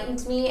Appreciate really it.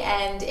 enlightened me,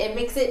 and it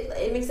makes it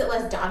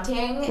less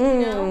daunting.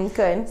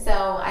 Good.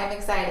 So I'm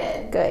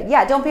excited. Good.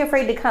 Yeah, don't be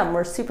afraid to come.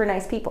 We're super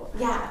nice people.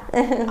 Yeah,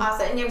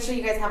 awesome. And I'm sure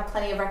you guys have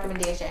plenty of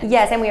recommendations.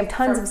 Yes, and we have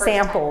tons for of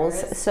samples.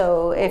 first-timers.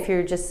 So if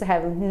you just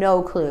have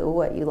no clue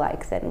what you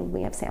like, then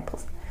we have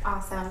samples.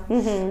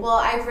 Awesome. Well,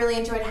 I've really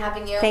enjoyed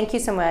having you. Thank you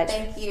so much.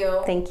 Thank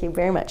you. Thank you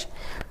very much.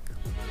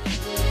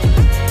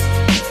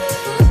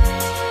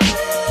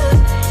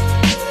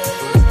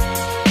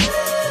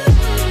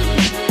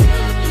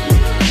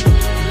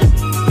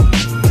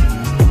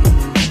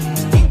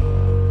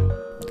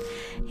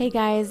 Hey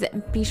guys,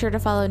 be sure to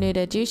follow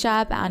NUDA Juice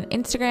Shop on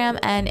Instagram,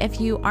 and if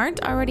you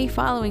aren't already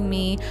following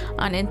me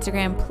on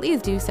Instagram,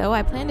 please do so.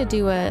 I plan to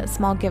do a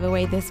small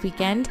giveaway this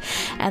weekend,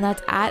 and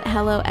that's at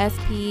Hello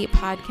SP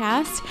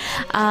Podcast.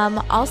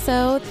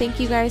 Also, thank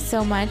you guys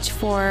so much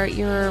for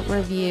your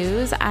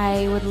reviews.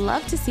 I would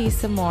love to see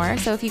some more,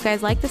 so if you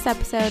guys like this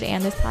episode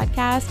and this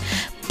podcast,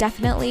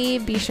 definitely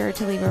be sure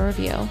to leave a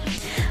review.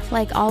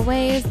 Like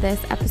always, this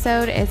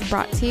episode is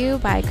brought to you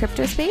by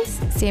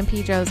CryptoSpace, San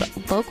Pedro's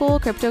local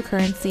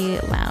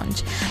cryptocurrency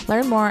lounge.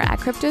 Learn more at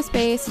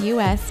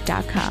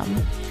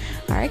cryptospaceus.com.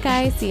 All right,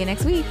 guys, see you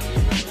next week.